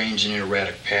strange and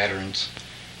erratic patterns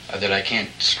that I can't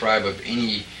describe of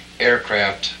any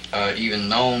aircraft, even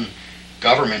known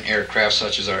government aircraft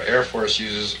such as our Air Force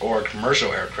uses, or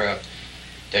commercial aircraft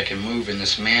that can move in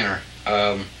this manner.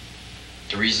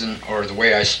 The reason, or the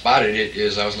way I spotted it,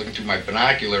 is I was looking through my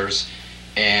binoculars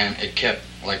and it kept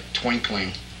like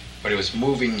twinkling, but it was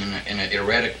moving in an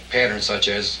erratic pattern, such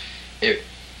as it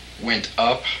went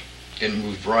up, then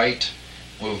moved right,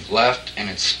 moved left, and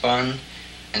it spun,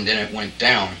 and then it went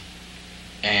down.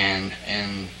 And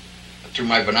through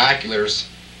my binoculars,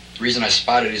 the reason I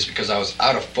spotted it is because I was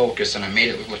out of focus and I made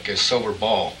it look like a silver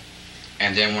ball.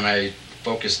 And then when I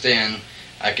focused in,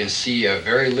 I can see a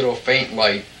very little faint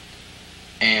light,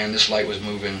 and this light was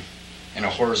moving in a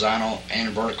horizontal and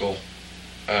vertical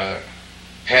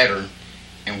pattern,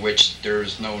 in which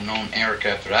there's no known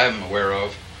aircraft that I'm aware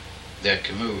of that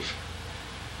can move.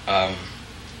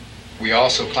 We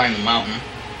also climbed the mountain.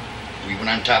 We went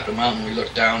on top of the mountain. We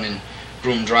looked down in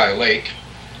Groom Dry Lake.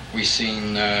 We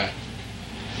seen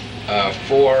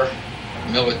 4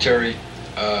 military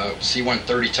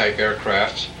C-130 type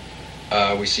aircraft.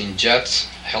 We seen jets,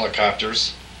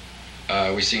 helicopters.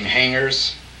 We seen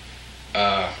hangars.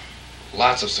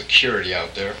 Lots of security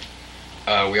out there.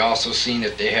 We also seen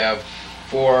that they have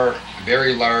 4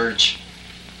 very large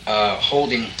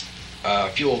holding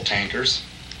fuel tankers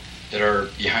that are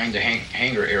behind the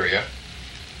hangar area.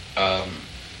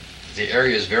 The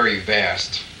area is very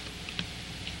vast.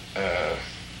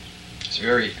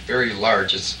 very, very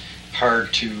large. It's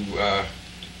hard to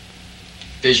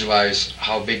visualize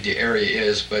how big the area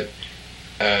is, but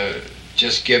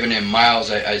just given in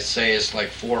miles, I'd say it's like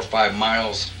 4 or 5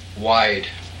 miles wide.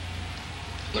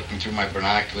 Looking through my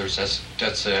binoculars,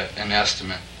 that's an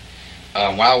estimate.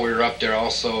 While we were up there,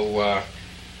 also a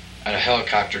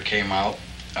helicopter came out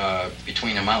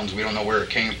between the mountains. We don't know where it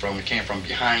came from. It came from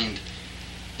behind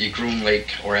the Groom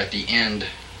Lake, or at the end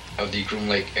of the Groom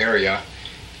Lake area.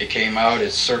 It came out,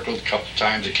 it circled a couple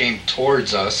times, it came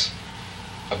towards us,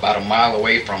 about a mile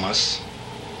away from us,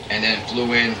 and then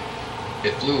flew in.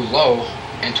 It flew low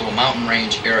into a mountain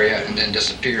range area and then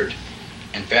disappeared.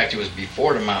 In fact, it was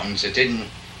before the mountains. It didn't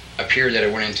appear that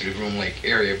it went into the Groom Lake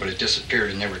area, but it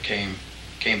disappeared and never came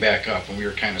back up, and we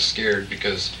were kind of scared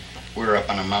because we were up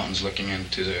on the mountains looking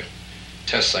into the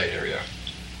test site area.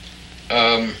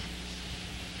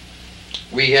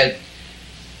 We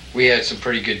had some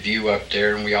pretty good view up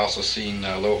there, and we also seen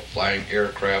low-flying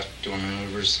aircraft doing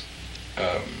maneuvers.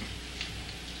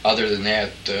 Other than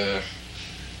that,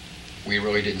 we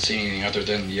really didn't see anything other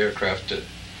than the aircraft that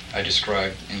I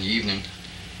described in the evening.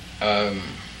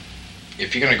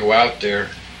 If you're going to go out there,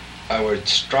 I would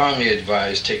strongly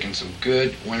advise taking some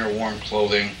good winter warm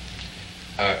clothing,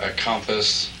 a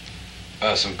compass,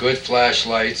 some good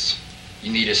flashlights.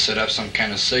 You need to set up some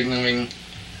kind of signaling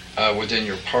within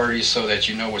your party so that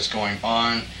you know what's going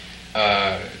on,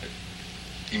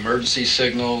 emergency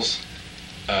signals,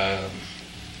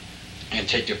 and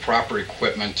take the proper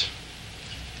equipment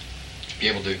to be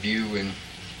able to view in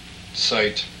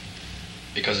sight,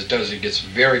 because it gets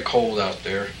very cold out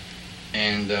there,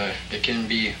 and it can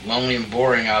be lonely and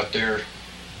boring out there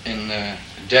in the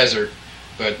desert,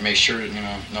 but make sure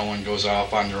that no one goes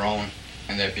off on their own,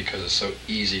 and that because it's so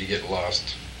easy to get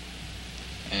lost.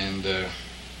 And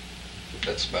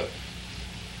that's about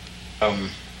it.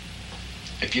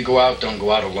 If you go out, don't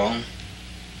go out alone.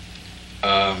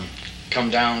 Come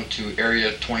down to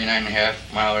area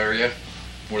 29.5 mile area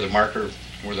where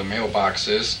the mailbox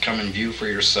is. Come and view for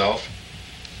yourself.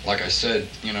 Like I said,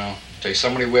 take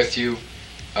somebody with you,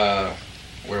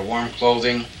 wear warm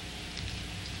clothing,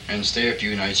 and stay a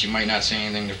few nights. You might not see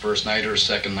anything the first night or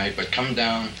second night, but come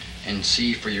down and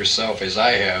see for yourself, as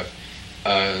I have.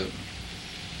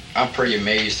 I'm pretty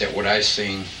amazed at what I've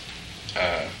seen.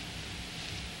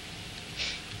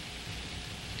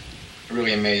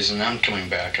 Really amazing. I'm coming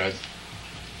back. I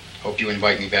hope you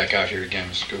invite me back out here again,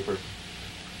 Mr. Cooper.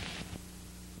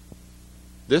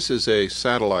 This is a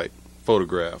satellite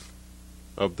photograph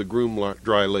of the Groom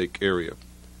Dry Lake area.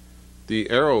 The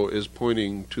arrow is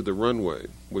pointing to the runway,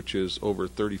 which is over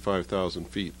 35,000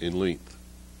 feet in length.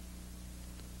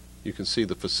 You can see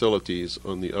the facilities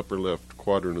on the upper left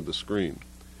quadrant of the screen.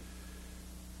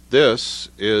 This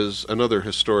is another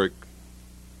historic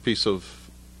piece of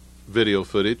video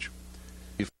footage.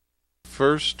 The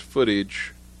first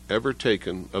footage ever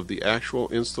taken of the actual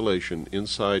installation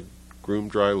inside Groom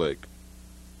Dry Lake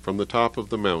from the top of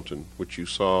the mountain, which you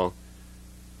saw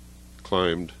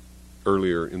climbed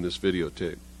earlier in this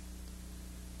videotape.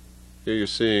 Here you're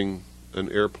seeing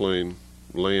an airplane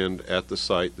land at the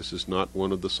site. This is not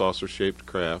one of the saucer-shaped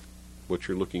craft. What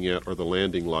you're looking at are the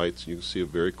landing lights. You can see it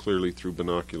very clearly through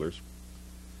binoculars.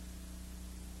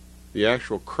 The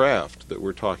actual craft that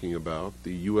we're talking about,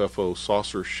 the UFO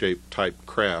saucer-shaped type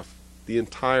craft, the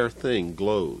entire thing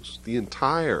glows. The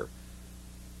entire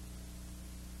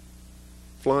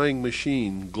flying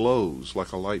machine glows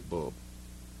like a light bulb.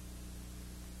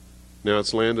 Now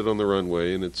it's landed on the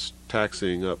runway and it's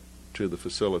taxiing up to the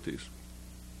facilities.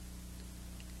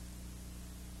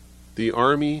 The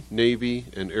Army, Navy,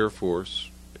 and Air Force,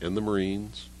 and the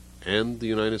Marines, and the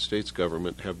United States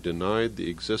government have denied the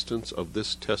existence of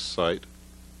this test site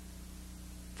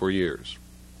for years.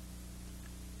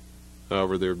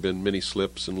 However, there have been many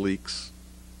slips and leaks.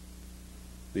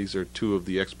 These are two of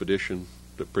the expedition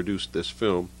that produced this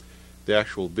film. The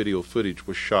actual video footage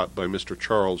was shot by Mr.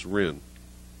 Charles Wren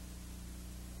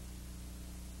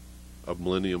of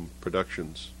Millennium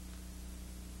Productions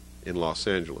in Los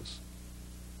Angeles.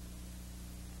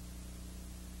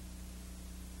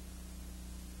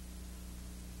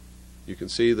 You can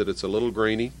see that it's a little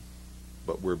grainy,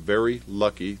 but we're very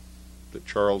lucky that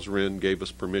Charles Wren gave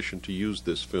us permission to use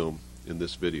this film in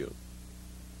this video.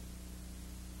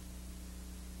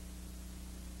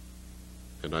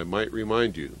 And I might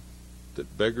remind you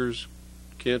that beggars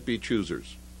can't be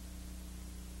choosers.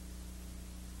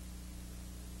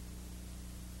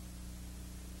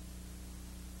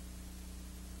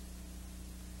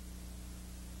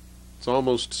 It's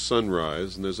almost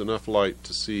sunrise and there's enough light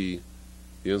to see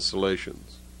the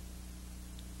installations.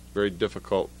 very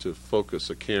difficult to focus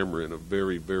a camera in a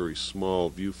very, very small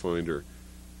viewfinder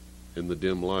in the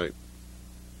dim light.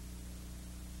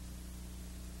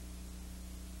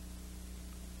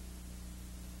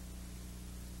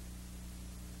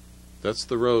 That's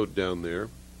the road down there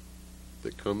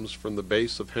that comes from the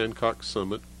base of Hancock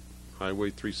Summit, Highway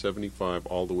 375,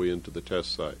 all the way into the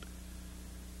test site.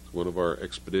 It's one of our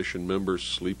expedition members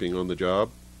sleeping on the job.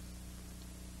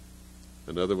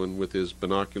 Another one with his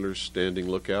binoculars standing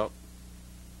lookout.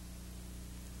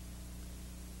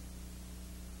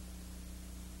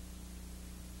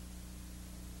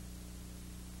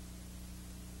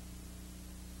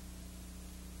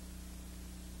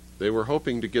 They were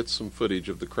hoping to get some footage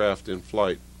of the craft in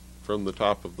flight from the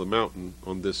top of the mountain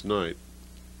on this night,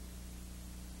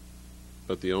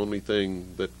 but the only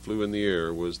thing that flew in the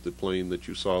air was the plane that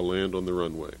you saw land on the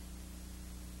runway.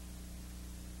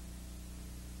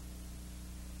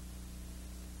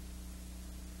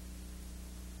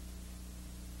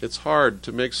 It's hard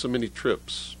to make so many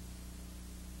trips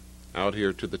out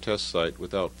here to the test site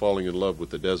without falling in love with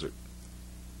the desert.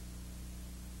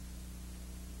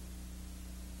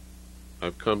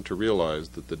 I've come to realize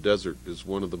that the desert is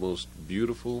one of the most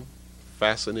beautiful,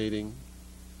 fascinating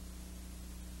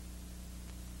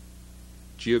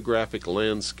geographic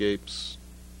landscapes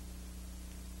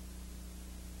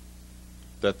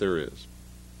that there is.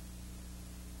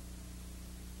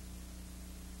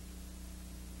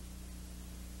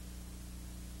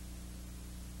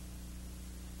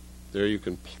 There you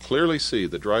can clearly see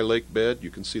the dry lake bed.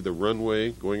 You can see the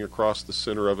runway going across the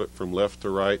center of it from left to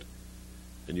right.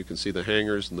 And you can see the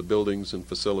hangars and the buildings and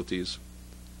facilities.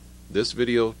 This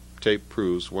videotape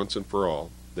proves once and for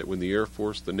all that when the Air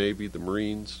Force, the Navy, the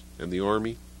Marines, and the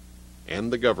Army,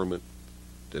 and the government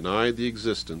deny the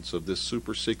existence of this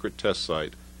super secret test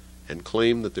site and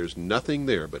claim that there's nothing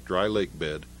there but dry lake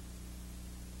bed,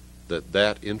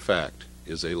 that in fact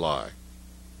is a lie.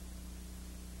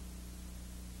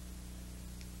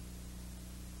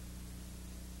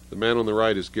 The man on the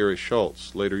right is Gary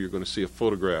Schultz. Later you're going to see a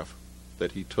photograph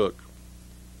that he took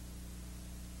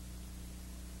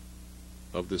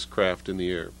of this craft in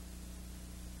the air.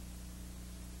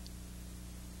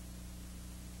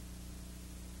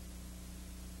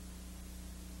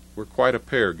 We're quite a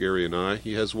pair, Gary and I.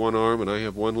 He has one arm and I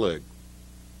have one leg.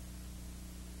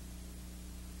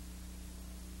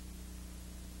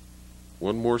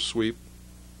 One more sweep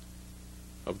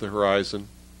of the horizon,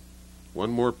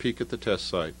 one more peek at the test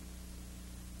site.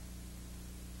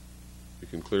 You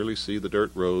can clearly see the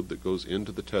dirt road that goes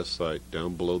into the test site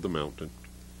down below the mountain.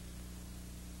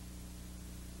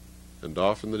 And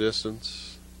off in the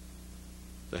distance,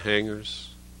 the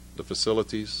hangars, the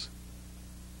facilities,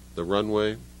 the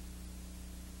runway.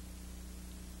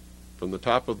 From the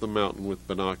top of the mountain with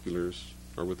binoculars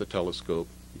or with a telescope,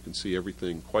 you can see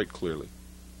everything quite clearly.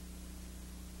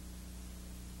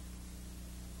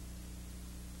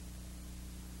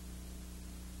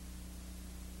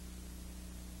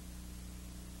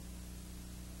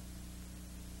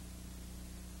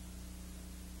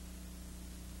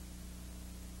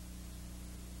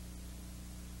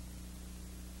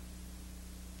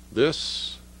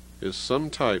 This is some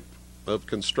type of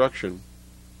construction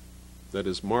that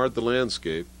has marred the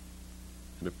landscape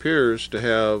and appears to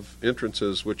have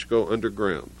entrances which go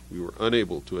underground. We were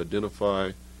unable to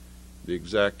identify the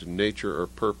exact nature or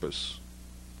purpose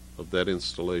of that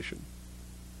installation.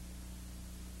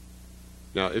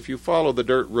 Now, if you follow the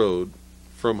dirt road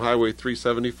from Highway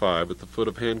 375 at the foot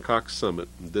of Hancock Summit,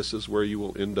 this is where you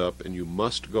will end up, and you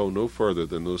must go no further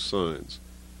than those signs.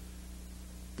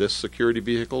 This security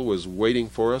vehicle was waiting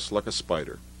for us like a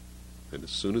spider, and as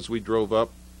soon as we drove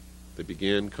up, they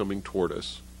began coming toward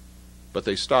us. But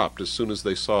they stopped as soon as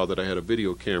they saw that I had a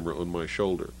video camera on my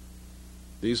shoulder.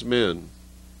 These men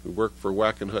who work for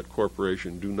Wackenhut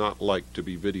Corporation do not like to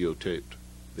be videotaped.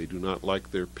 They do not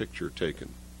like their picture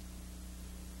taken.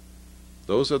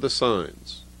 Those are the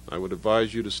signs. I would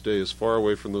advise you to stay as far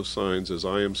away from those signs as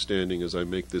I am standing as I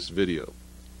make this video.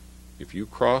 If you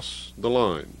cross the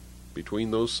line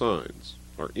between those signs,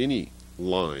 or any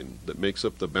line that makes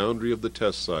up the boundary of the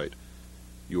test site,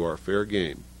 you are fair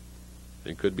game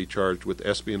and could be charged with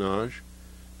espionage,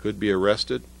 could be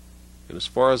arrested, and as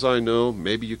far as I know,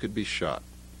 maybe you could be shot.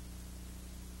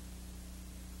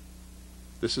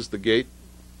 This is the gate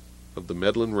of the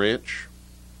Medlin Ranch,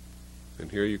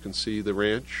 and here you can see the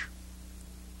ranch.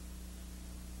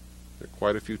 There are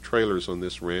quite a few trailers on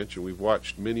this ranch, and we've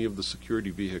watched many of the security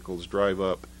vehicles drive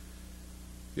up.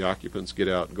 The occupants get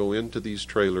out, go into these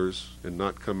trailers, and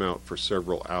not come out for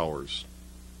several hours.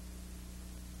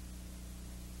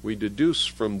 We deduce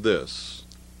from this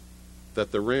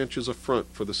that the ranch is a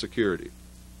front for the security.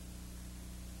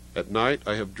 At night,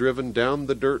 I have driven down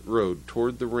the dirt road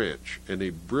toward the ranch, and a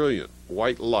brilliant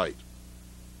white light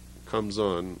comes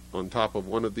on top of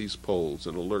one of these poles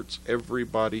and alerts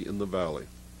everybody in the valley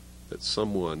that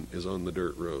someone is on the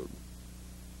dirt road.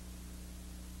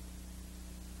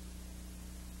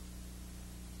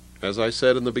 As I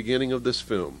said in the beginning of this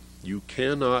film, you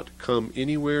cannot come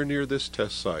anywhere near this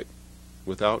test site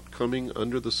without coming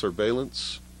under the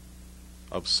surveillance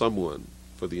of someone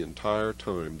for the entire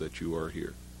time that you are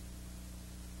here.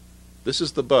 This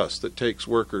is the bus that takes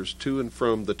workers to and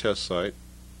from the test site,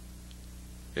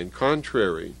 and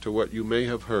contrary to what you may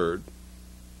have heard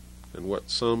and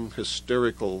what some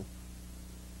hysterical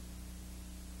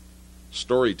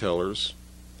storytellers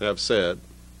have said,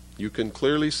 you can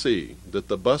clearly see that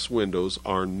the bus windows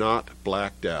are not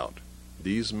blacked out.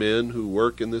 These men who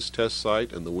work in this test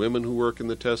site and the women who work in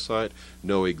the test site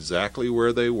know exactly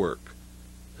where they work,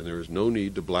 and there is no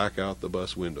need to black out the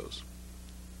bus windows.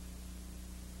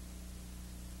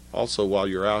 Also, while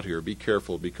you're out here, be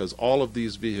careful, because all of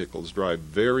these vehicles drive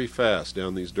very fast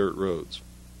down these dirt roads.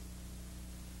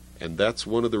 And that's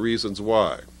one of the reasons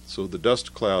why, so the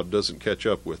dust cloud doesn't catch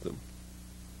up with them.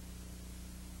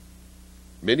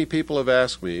 Many people have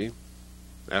asked me,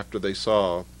 after they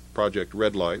saw Project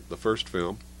Redlight, the first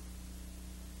film,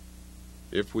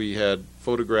 if we had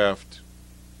photographed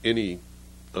any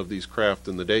of these craft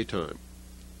in the daytime.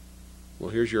 Well,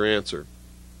 here's your answer.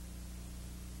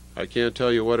 I can't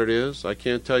tell you what it is. I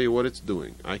can't tell you what it's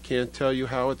doing. I can't tell you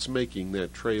how it's making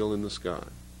that trail in the sky.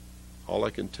 All I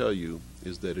can tell you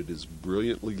is that it is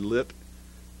brilliantly lit,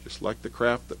 just like the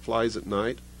craft that flies at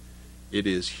night. It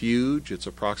is huge. It's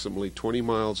approximately 20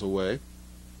 miles away.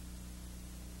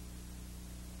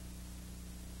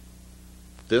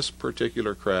 This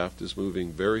particular craft is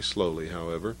moving very slowly,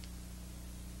 however.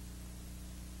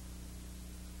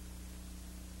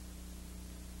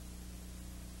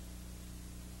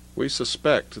 We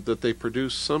suspect that they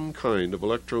produce some kind of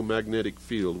electromagnetic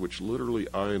field which literally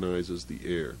ionizes the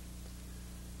air.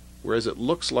 Whereas it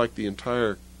looks like the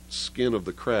entire skin of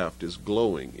the craft is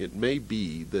glowing, it may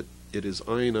be that it is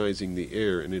ionizing the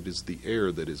air, and it is the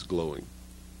air that is glowing.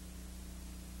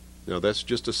 Now, that's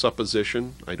just a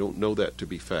supposition. I don't know that to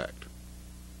be fact.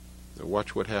 Now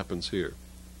watch what happens here.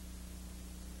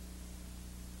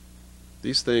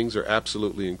 These things are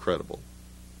absolutely incredible.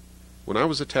 When I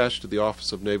was attached to the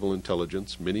Office of Naval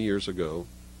Intelligence many years ago,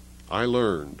 I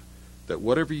learned that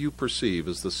whatever you perceive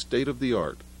as the state of the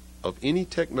art of any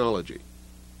technology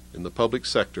in the public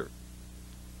sector,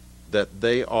 that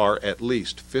they are at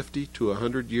least 50 to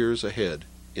 100 years ahead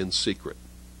in secret.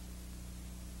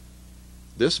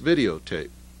 This videotape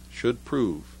should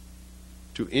prove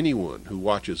to anyone who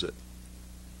watches it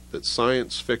that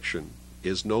science fiction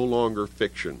is no longer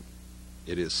fiction.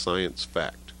 It is science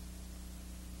fact.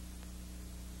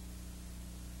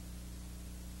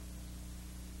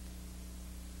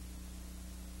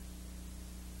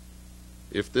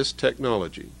 If this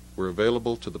technology were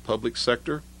available to the public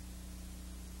sector,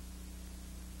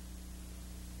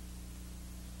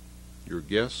 your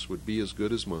guess would be as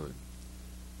good as mine.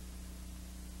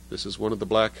 This is one of the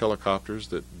black helicopters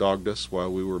that dogged us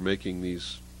while we were making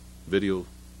these video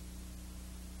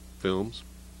films.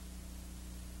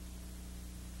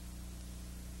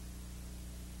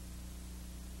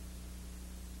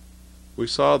 We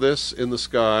saw this in the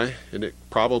sky, and it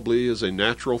probably is a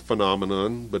natural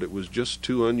phenomenon, but it was just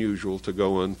too unusual to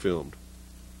go unfilmed.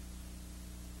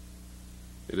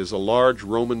 It is a large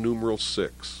Roman numeral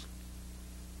 6.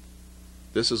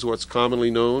 This is what's commonly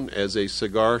known as a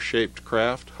cigar-shaped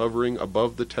craft hovering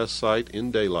above the test site in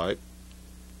daylight.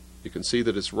 You can see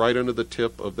that it's right under the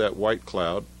tip of that white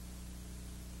cloud.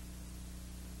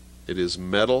 It is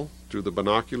metal. Through the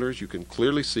binoculars, you can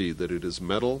clearly see that it is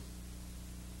metal.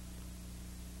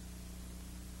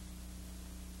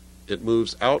 It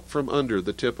moves out from under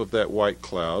the tip of that white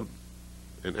cloud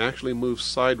and actually moves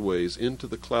sideways into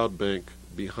the cloud bank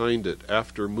behind it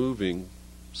after moving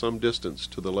some distance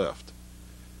to the left.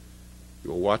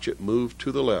 You will watch it move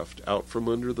to the left out from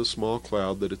under the small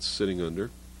cloud that it's sitting under,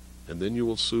 and then you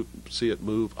will see it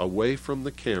move away from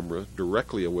the camera,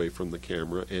 directly away from the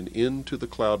camera, and into the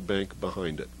cloud bank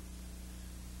behind it.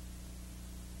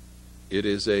 It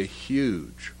is a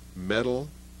huge metal,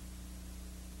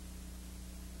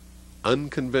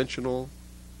 unconventional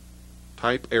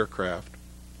type aircraft,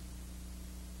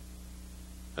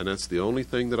 and that's the only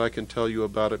thing that I can tell you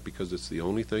about it, because it's the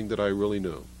only thing that I really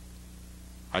know.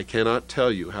 I cannot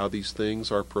tell you how these things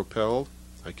are propelled.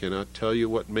 I cannot tell you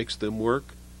what makes them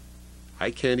work. I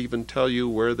can't even tell you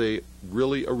where they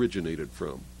really originated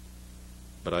from.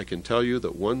 but I can tell you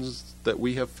that ones that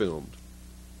we have filmed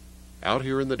out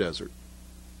here in the desert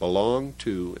belong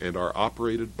to and are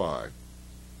operated by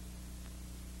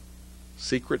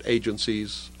secret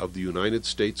agencies of the United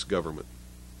States government.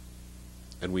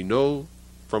 And we know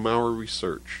from our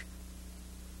research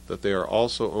that they are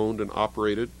also owned and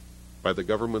operated by the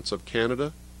governments of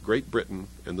Canada, Great Britain,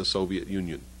 and the Soviet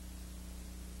Union.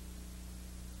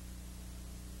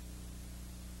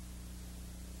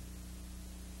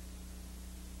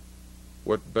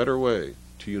 What better way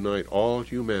to unite all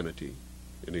humanity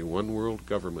in a one-world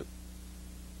government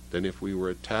than if we were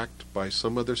attacked by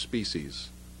some other species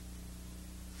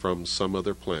from some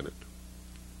other planet?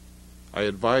 I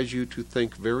advise you to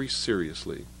think very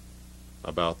seriously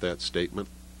about that statement.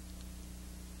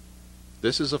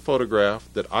 This is a photograph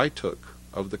that I took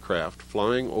of the craft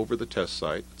flying over the test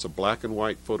site. It's a black and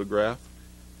white photograph.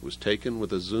 It was taken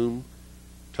with a zoom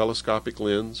telescopic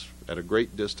lens at a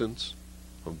great distance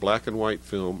of black and white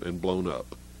film and blown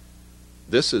up.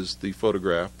 This is the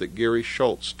photograph that Gary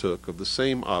Schultz took of the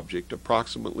same object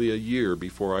approximately a year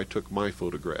before I took my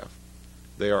photograph.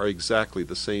 They are exactly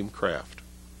the same craft.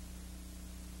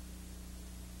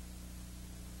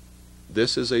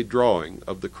 This is a drawing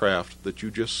of the craft that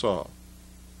you just saw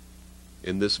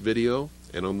in this video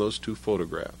and on those two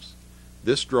photographs.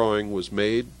 This drawing was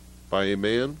made by a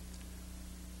man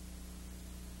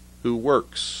who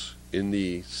works in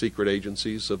the secret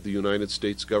agencies of the United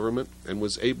States government and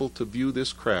was able to view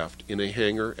this craft in a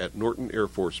hangar at Norton Air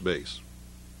Force Base.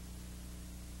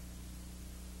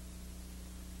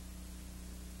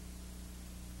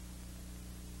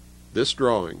 This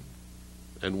drawing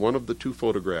and one of the two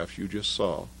photographs you just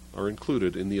saw are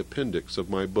included in the appendix of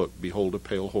my book, Behold a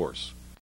Pale Horse.